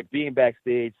capacity. It's like being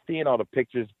backstage, seeing all the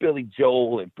pictures, Billy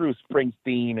Joel and Bruce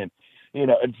Springsteen, and, you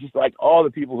know, and just like all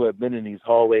the people who have been in these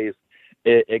hallways,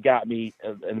 it got me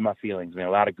in my feelings, man,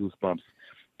 a lot of goosebumps.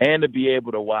 And to be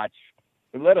able to watch,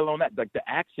 let alone that, like the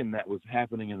action that was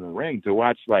happening in the ring, to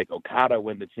watch like Okada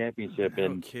win the championship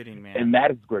in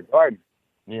Madison Square Garden,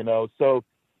 you know, so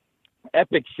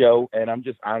epic show. And I'm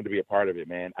just honored to be a part of it,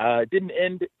 man. It didn't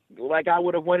end like I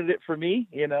would have wanted it for me.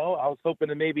 You know, I was hoping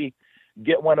to maybe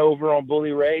get one over on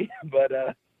Bully Ray, but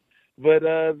it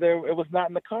was not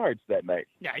in the cards that night.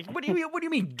 Yeah. What do you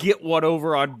mean get one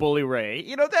over on Bully Ray?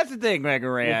 You know, that's the thing, Mega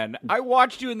Ran. I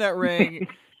watched you in that ring.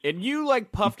 And you,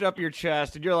 like, puffed up your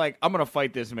chest, and you're like, I'm going to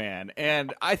fight this man.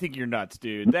 And I think you're nuts,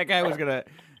 dude. That guy was going to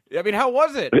 – I mean, how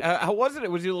was it?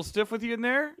 Was he a little stiff with you in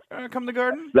there, come the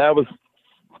Garden? That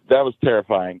was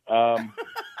terrifying.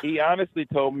 He honestly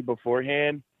told me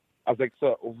beforehand, I was like,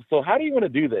 so how do you want to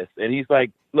do this? And he's like,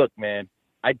 look, man,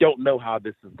 I don't know how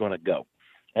this is going to go.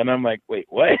 And I'm like, wait,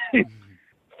 what? I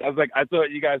was like, I thought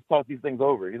you guys talked these things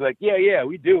over. He's like, yeah,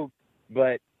 we do,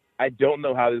 but I don't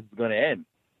know how this is going to end.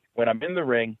 When I'm in the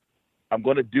ring, I'm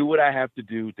going to do what I have to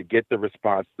do to get the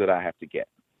response that I have to get.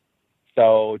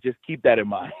 So just keep that in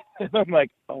mind. And I'm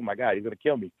like, oh my God, he's going to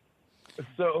kill me.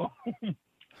 So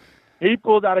he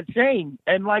pulled out a chain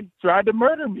and like tried to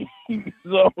murder me.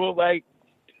 So like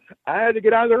I had to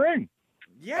get out of the ring.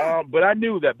 Yeah. But I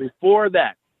knew that before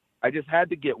that, I just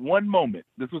had to get one moment.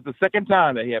 This was the second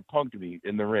time that he had punked me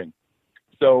in the ring.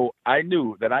 So I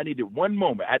knew that I needed one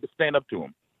moment. I had to stand up to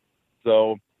him.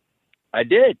 So I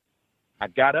did. I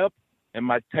got up in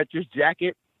my Tetris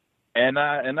jacket and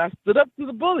I stood up to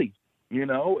the bully, you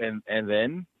know, and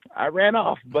then I ran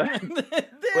off. But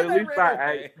at least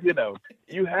I, you know,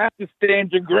 you have to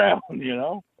stand your ground, you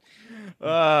know.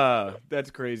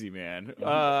 That's crazy, man.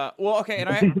 Well, okay,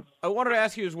 and I wanted to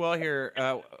ask you as well here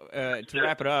to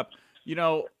wrap it up. You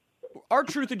know,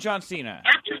 R-Truth and John Cena.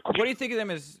 What do you think of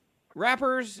them as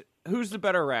rappers? Who's the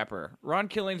better rapper, Ron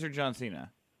Killings or John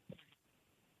Cena?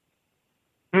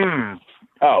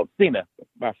 Oh, Cena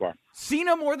by far.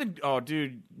 Cena more than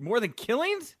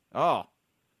Killings? Oh,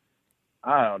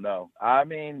 I don't know. I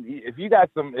mean, if you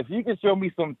can show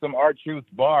me some R-Truth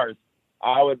bars,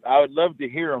 I would love to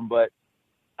hear them. But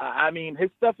I mean,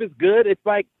 his stuff is good. It's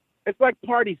like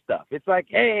party stuff. It's like,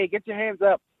 hey, get your hands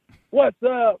up. What's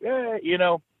up? Yeah, you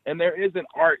know. And there is an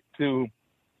art to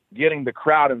getting the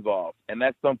crowd involved, and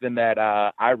that's something that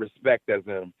I respect as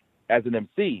an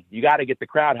MC. You got to get the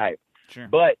crowd hype. Sure.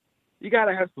 But you got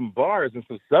to have some bars and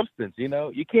some substance, you know.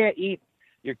 You can't eat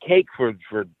your cake for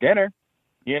dinner,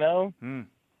 you know.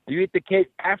 You eat the cake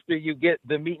after you get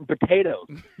the meat and potatoes.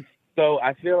 So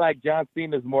I feel like John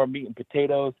Cena's more meat and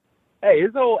potatoes. Hey,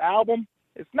 his whole album,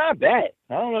 it's not bad.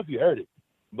 I don't know if you heard it,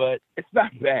 but it's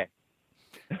not bad.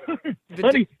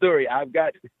 Funny story. I've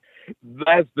got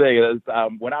last thing.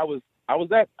 When I was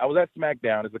at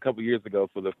SmackDown, it's a couple years ago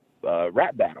for the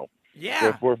rap battle.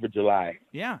 Yeah. For 4th of July.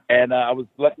 Yeah. And I was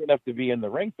lucky enough to be in the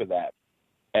ring for that.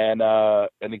 And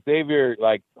Xavier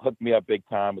like hooked me up big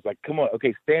time. Was like, come on,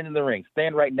 okay, stand in the ring,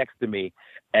 stand right next to me,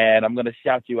 and I'm gonna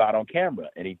shout you out on camera.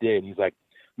 And he did. He's like,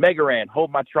 Mega Ran,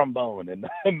 hold my trombone, and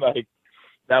like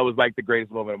that was like the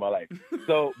greatest moment of my life.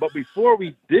 So, but before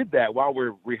we did that, while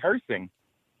we're rehearsing,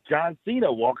 John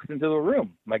Cena walks into the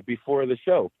room like before the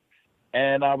show,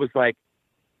 and I was like,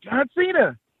 John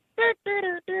Cena,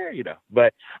 you know.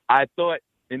 But I thought,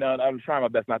 you know, I was trying my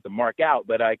best not to mark out,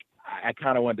 but I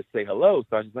kind of wanted to say hello.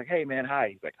 So I was just like, hey, man, hi.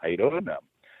 He's like, how you doing?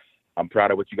 I'm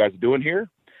proud of what you guys are doing here.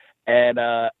 And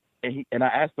I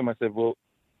asked him, I said, well,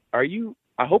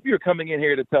 I hope you're coming in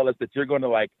here to tell us that you're going to,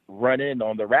 like, run in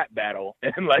on the rap battle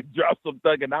and, like, drop some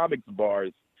Thugonomics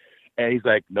bars. And he's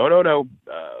like, no.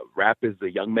 Rap is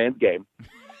a young man's game.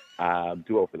 I'm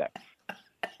too old for that.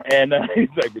 And he's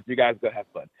like, but you guys go have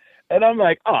fun. And I'm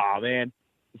like, oh, man.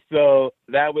 So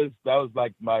that was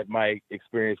like my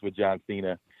experience with John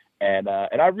Cena. And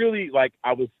I really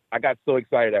I got so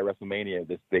excited at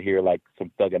WrestleMania to hear like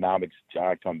some Thugonomics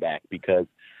John come back, because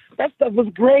that stuff was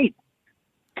great.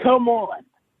 Come on.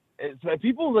 So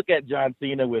people look at John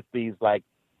Cena with these like,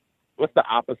 what's the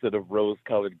opposite of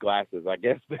rose-colored glasses? I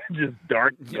guess they're just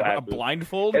dark glasses. A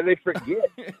blindfold? And they forget.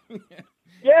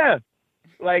 Yeah.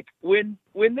 Like when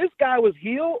this guy was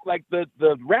heel, like the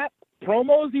rap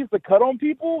promos he used to cut on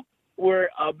people were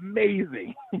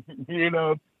amazing. You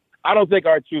know, I don't think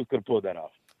R-Truth could have pulled that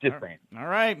off. Just saying. All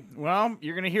right. Well,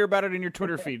 you're going to hear about it in your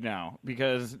Twitter feed now,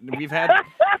 because we've had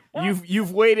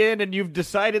you've weighed in and you've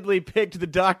decidedly picked the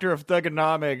Doctor of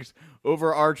Thugonomics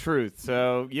over R-Truth.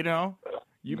 So, you know,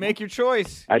 you make your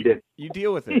choice. I did. You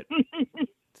deal with it.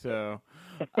 So,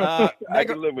 I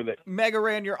can live with it. Mega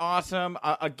Ran, you're awesome.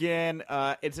 Again,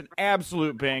 it's an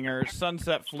absolute banger.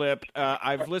 Sunset Flip.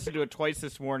 I've listened to it twice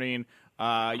this morning.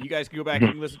 You guys can go back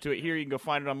and listen to it here. You can go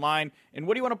find it online. And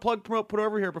what do you want to plug, promote, put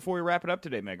over here before we wrap it up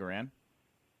today, Mega Ran?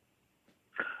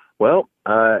 Well,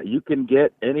 you can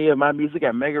get any of my music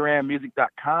at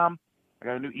megaranmusic.com. I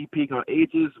got a new EP called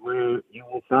Ages, where you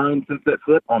will find Sunset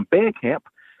Flip on Bandcamp.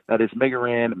 That is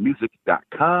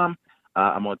megaranmusic.com.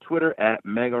 I'm on Twitter at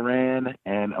Megaran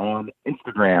and on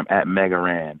Instagram at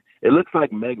Megaran. It looks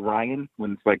like Meg Ryan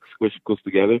when it's like squished close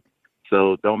together.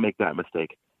 So don't make that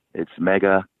mistake. It's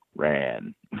Mega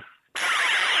Ran.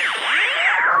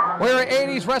 We're at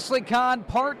 80s Wrestling Con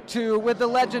Part 2 with the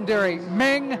legendary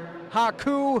Ming,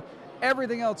 Haku,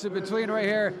 everything else in between right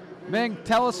here. Ming,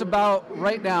 tell us about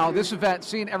right now this event,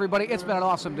 seeing everybody. It's been an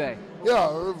awesome day.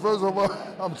 Yeah, first of all,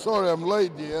 I'm sorry I'm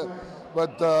late here,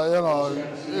 but you know,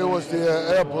 it was the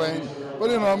airplane.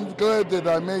 But you know, I'm glad that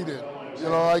I made it. You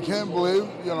know, I can't believe,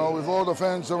 you know, with all the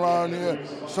fans around here,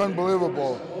 it's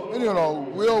unbelievable. And you know,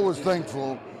 we're always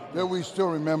thankful that we still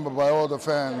remember by all the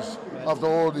fans after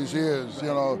all these years, you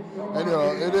know. And, you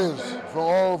know, it is from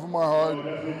all of my heart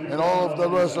and all of the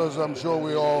wrestlers. I'm sure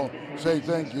we all say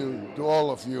thank you to all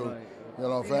of you, you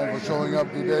know, fans, for showing up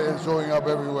today and showing up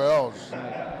everywhere else.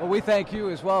 Well, we thank you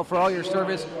as well for all your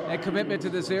service and commitment to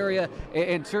this area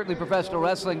and certainly professional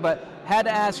wrestling. But had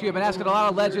to ask you, I've been asking a lot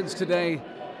of legends today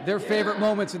their favorite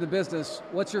moments in the business.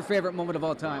 What's your favorite moment of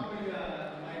all time?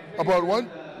 About what?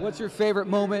 What's your favorite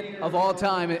moment of all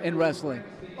time in wrestling?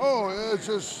 Oh, it's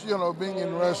just, you know, being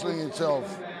in wrestling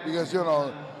itself. Because, you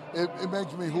know, it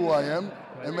makes me who I am.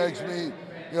 It makes me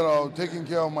taking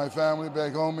care of my family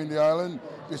back home in the island.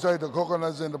 Besides the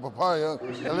coconuts and the papaya,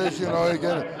 at least, you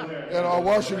get,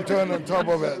 Washington on top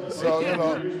of it. So,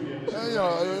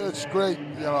 it's great,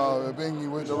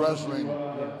 being with the wrestling,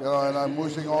 and I'm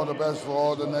wishing all the best for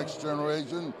all the next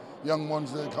generation, young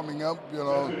ones that are coming up,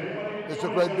 it's a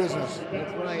great business.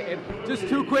 That's right. And just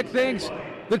two quick things.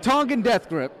 The Tongan Death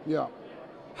Grip. Yeah.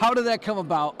 How did that come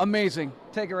about? Amazing.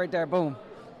 Take it right there. Boom.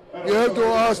 You have to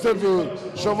ask that to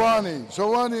Shivani.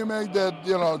 Shivani made that,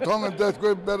 Tongan Death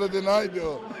Grip better than I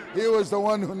do. He was the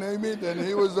one who named it, and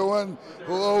he was the one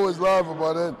who always laughed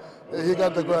about it. He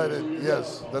got the credit.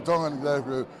 Yes, the Tongan Death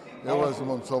Grip. It was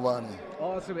from Shivani.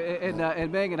 Awesome.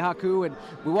 And Meng and Haku, and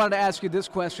we wanted to ask you this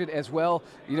question as well.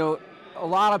 A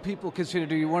lot of people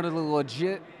consider you one of the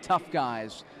legit tough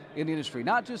guys in the industry,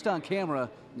 not just on camera,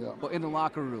 but in the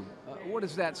locker room. What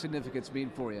does that significance mean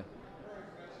for you?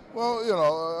 Well,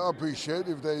 I appreciate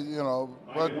if they,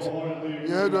 but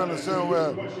you have to understand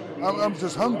where I'm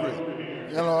just hungry.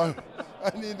 I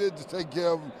needed to take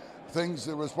care of things,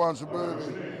 the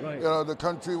responsibility. Right. The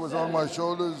country was on my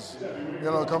shoulders,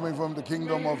 coming from the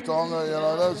Kingdom of Tonga,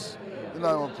 that's,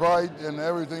 pride and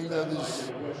everything that is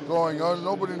going on.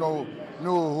 Nobody knew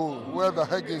where the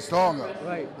heck is Tonga.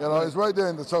 Right. It's right there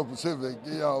in the South Pacific,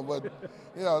 but,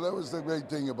 that was the great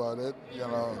thing about it,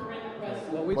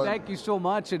 Well, we thank you so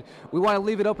much, and we want to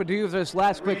leave it open to you for this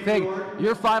last quick thing.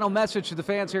 Your final message to the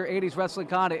fans here at 80s Wrestling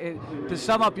Con, to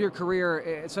sum up your career,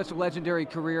 it's such a legendary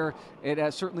career,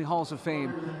 it certainly Halls of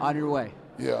Fame on your way.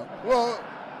 Yeah, well,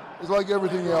 it's like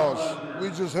everything else. We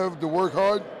just have to work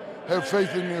hard, have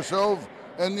faith in yourself,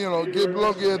 and, keep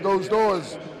looking at those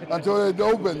doors until it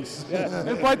opens. Yeah.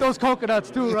 And fight those coconuts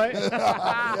too, right?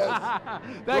 Yes.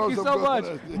 Thank you so much.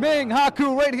 Meng,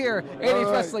 Haku, right here,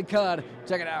 80s Wrestling Con.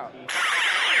 Check it out.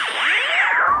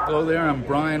 Hello there, I'm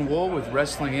Brian Wool with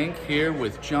Wrestling Inc. here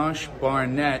with Josh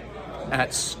Barnett at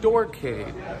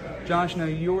Storecade. Josh, now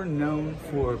you're known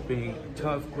for being a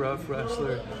tough, gruff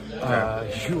wrestler.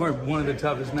 You are one of the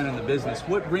toughest men in the business.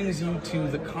 What brings you to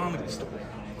the Comedy Store?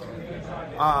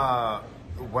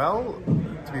 Well,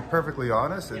 to be perfectly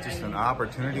honest, it's just an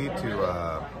opportunity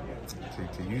to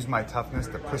use my toughness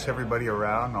to push everybody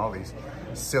around, all these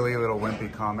silly little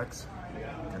wimpy comics.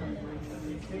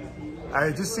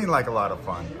 It just seemed like a lot of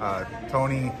fun.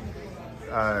 Tony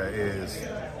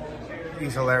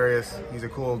he's hilarious. He's a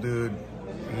cool dude.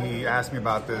 He asked me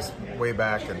about this way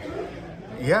back, and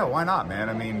yeah, why not, man?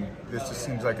 I mean, this just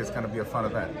seems like it's going to be a fun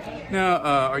event. Now,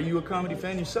 are you a comedy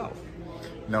fan yourself?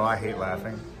 No, I hate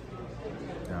laughing.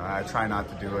 I try not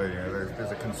to do it.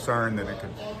 There's a concern that it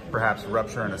could perhaps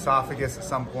rupture an esophagus at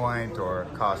some point or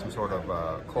cause some sort of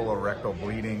colorectal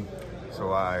bleeding.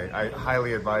 So I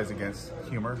highly advise against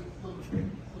humor.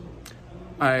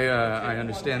 I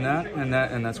understand that,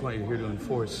 and that's what you're here to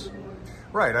enforce.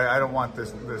 Right. I don't want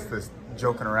this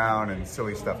joking around and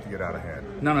silly stuff to get out of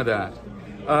hand. None of that.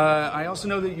 I also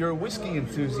know that you're a whiskey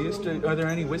enthusiast. Are there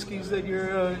any whiskeys that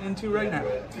you're into right now?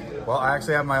 Well, I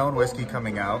actually have my own whiskey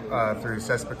coming out through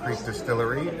Cespa Creek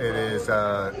Distillery. It is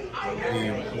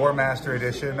the War Master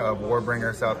edition of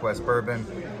Warbringer Southwest Bourbon.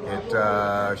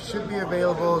 It should be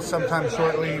available sometime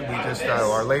shortly. We just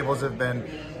our labels have been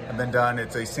done.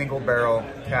 It's a single barrel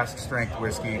cask strength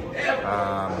whiskey.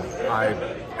 I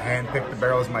handpicked the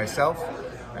barrels myself,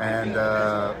 and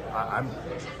I'm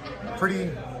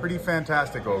pretty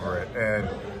fantastic over it. And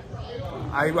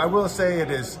I will say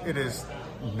it is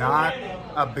not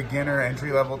a beginner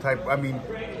entry level type. I mean,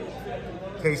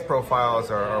 taste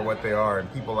profiles are what they are,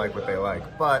 and people like what they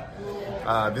like. But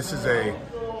this is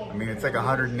it's like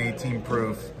 118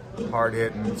 proof, hard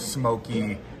hitting,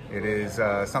 smoky. It is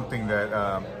something that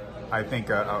I think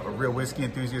a real whiskey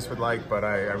enthusiast would like, but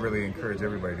I really encourage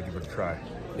everybody to give it a try.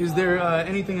 Is there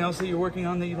anything else that you're working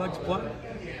on that you'd like to plug?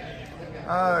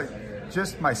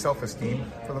 Just my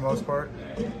self-esteem for the most part.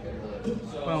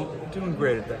 Well, doing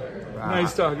great at that.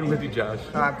 Nice talking with you, Josh.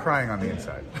 I'm crying on the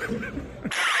inside.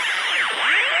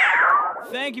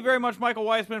 Thank you very much, Michael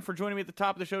Weissman, for joining me at the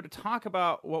top of the show to talk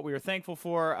about what we are thankful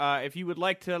for. If you would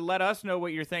like to let us know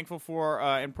what you're thankful for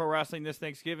in pro wrestling this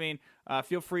Thanksgiving,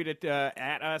 feel free to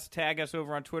at us, tag us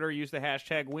over on Twitter, use the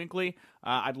hashtag Winkley.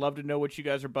 I'd love to know what you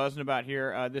guys are buzzing about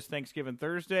here this Thanksgiving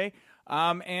Thursday.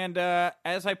 And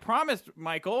as I promised,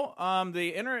 Michael, the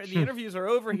interviews are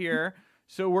over here.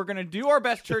 So we're going to do our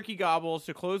best turkey gobbles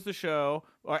to close the show.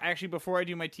 Or actually, before I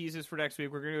do my teases for next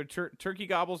week, we're going to do turkey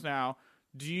gobbles now.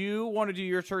 Do you want to do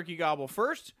your turkey gobble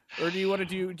first, or do you want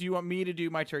me to do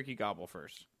my turkey gobble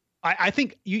first? I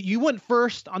think you went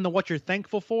first on the what you're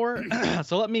thankful for.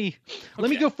 So let me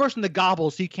go first on the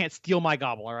gobble so you can't steal my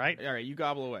gobble, all right? All right, you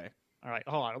gobble away. All right,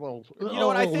 hold on. A little, You know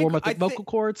what? I think warm up the vocal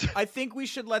cords. I think we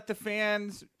should let the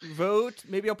fans vote.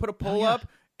 Maybe I'll put a poll up,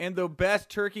 and the best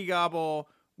turkey gobble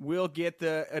will get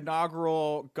the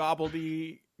inaugural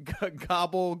Gobbledygooker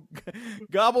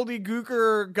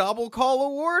Gobble Call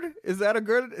Award. Is that a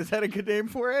good name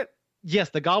for it?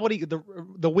 Yes, the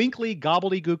Winkley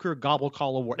Gobbledygooker Gobble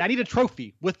Call Award. I need a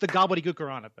trophy with the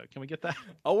Gobbledygooker on it, though. Can we get that?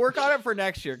 I'll work on it for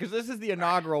next year, because this is the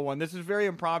inaugural one. This is very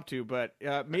impromptu, but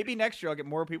maybe next year I'll get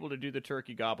more people to do the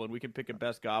turkey gobble, and we can pick a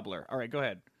best gobbler. All right, go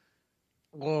ahead.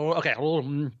 Well, okay. All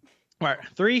right,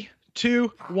 3,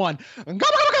 2, 1.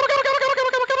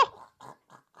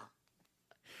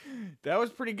 That was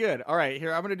pretty good. All right,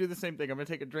 here, I'm going to do the same thing. I'm going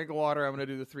to take a drink of water. I'm going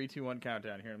to do the 3, 2, 1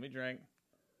 countdown here. Let me drink.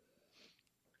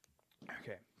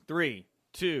 Okay, 3,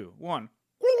 2, 1.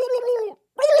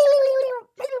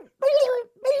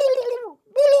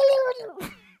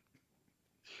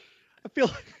 I feel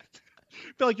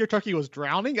like your turkey was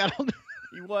drowning. I don't know.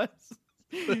 He was.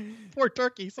 Poor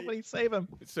turkey. Somebody save him.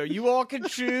 So you all can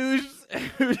choose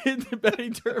who did the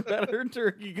better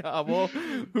turkey gobble,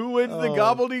 who wins the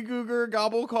Gobbledygooker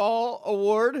Gobble Call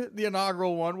Award, the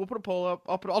inaugural one. We'll put a poll up.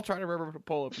 I'll try to remember to put a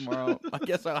poll up tomorrow. I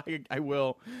guess I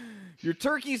will. Your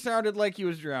turkey sounded like he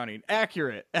was drowning.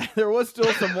 Accurate. There was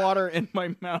still some water in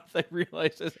my mouth. I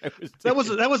realized as I was.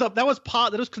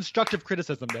 That was constructive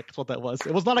criticism, Nick. That's what that was.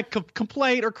 It was not a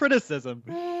complaint or criticism.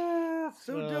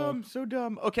 So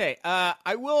dumb. Okay,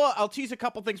 I'll tease a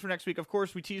couple things for next week. Of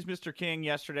course, we teased Mr. King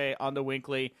yesterday on the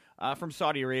Winkley from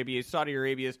Saudi Arabia.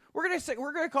 We're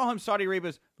gonna call him Saudi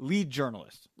Arabia's lead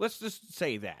journalist. Let's just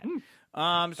say that.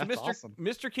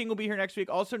 Mr. King will be here next week.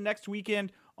 Also next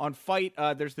weekend on Fight,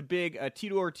 there's the big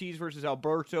Tito Ortiz versus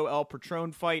Alberto El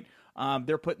Patron fight.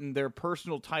 They're putting their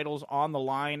personal titles on the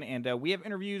line, and we have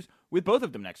interviews with both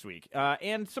of them next week.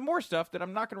 And some more stuff that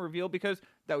I'm not going to reveal because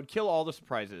that would kill all the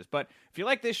surprises. But if you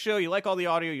like this show, you like all the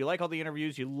audio, you like all the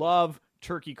interviews, you love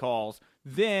turkey calls,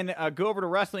 then go over to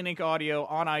Wrestling Inc. Audio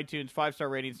on iTunes, 5-star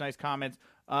ratings, nice comments,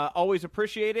 always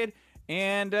appreciated.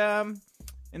 And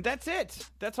that's it.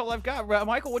 That's all I've got.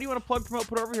 Michael, what do you want to plug, promote,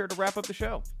 put over here to wrap up the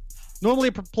show?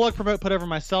 Normally plug, promote, put over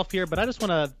myself here, but I just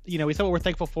want to, we said what we're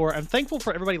thankful for. I'm thankful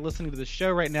for everybody listening to this show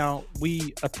right now.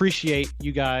 We appreciate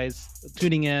you guys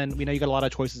tuning in. We know you got a lot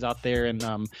of choices out there, and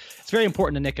it's very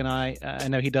important to Nick and I. I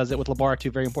know he does it with Labar too.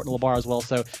 Very important to Labar as well.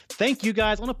 So thank you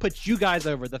guys. I want to put you guys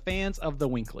over, the fans of the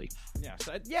Winkley.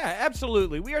 Yeah,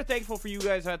 absolutely. We are thankful for you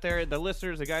guys out there, the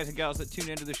listeners, the guys and gals that tune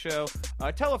into the show.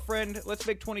 Tell a friend. Let's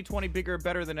make 2020 bigger,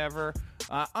 better than ever.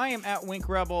 I am at Wink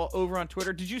Rebel over on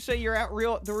Twitter. Did you say you're at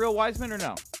the Real Wiseman or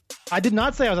no? I did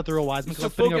not say I was at the Real Wiseman because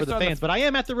I'm putting over the fans, but I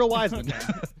am at the Real Wiseman.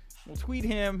 We'll tweet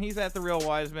him. He's at the Real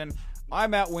Wiseman.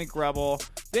 I'm at Wink Rebel.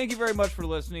 Thank you very much for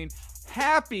listening.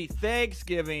 Happy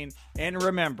Thanksgiving. And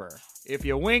remember, if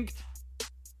you winked,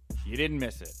 you didn't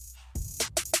miss it.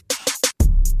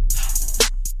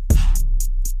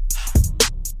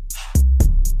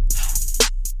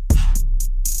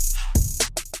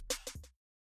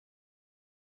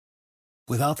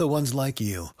 Without the ones like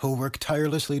you, who work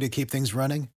tirelessly to keep things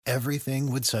running,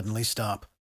 everything would suddenly stop.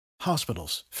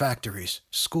 Hospitals, factories,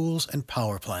 schools, and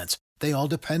power plants, they all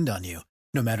depend on you.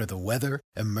 No matter the weather,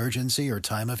 emergency, or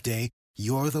time of day,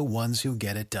 you're the ones who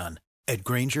get it done. At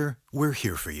Grainger, we're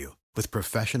here for you with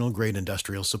professional-grade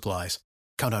industrial supplies.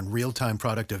 Count on real-time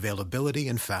product availability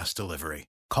and fast delivery.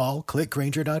 Call, click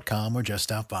Grainger.com, or just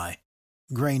stop by.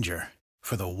 Grainger,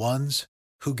 for the ones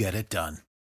who get it done.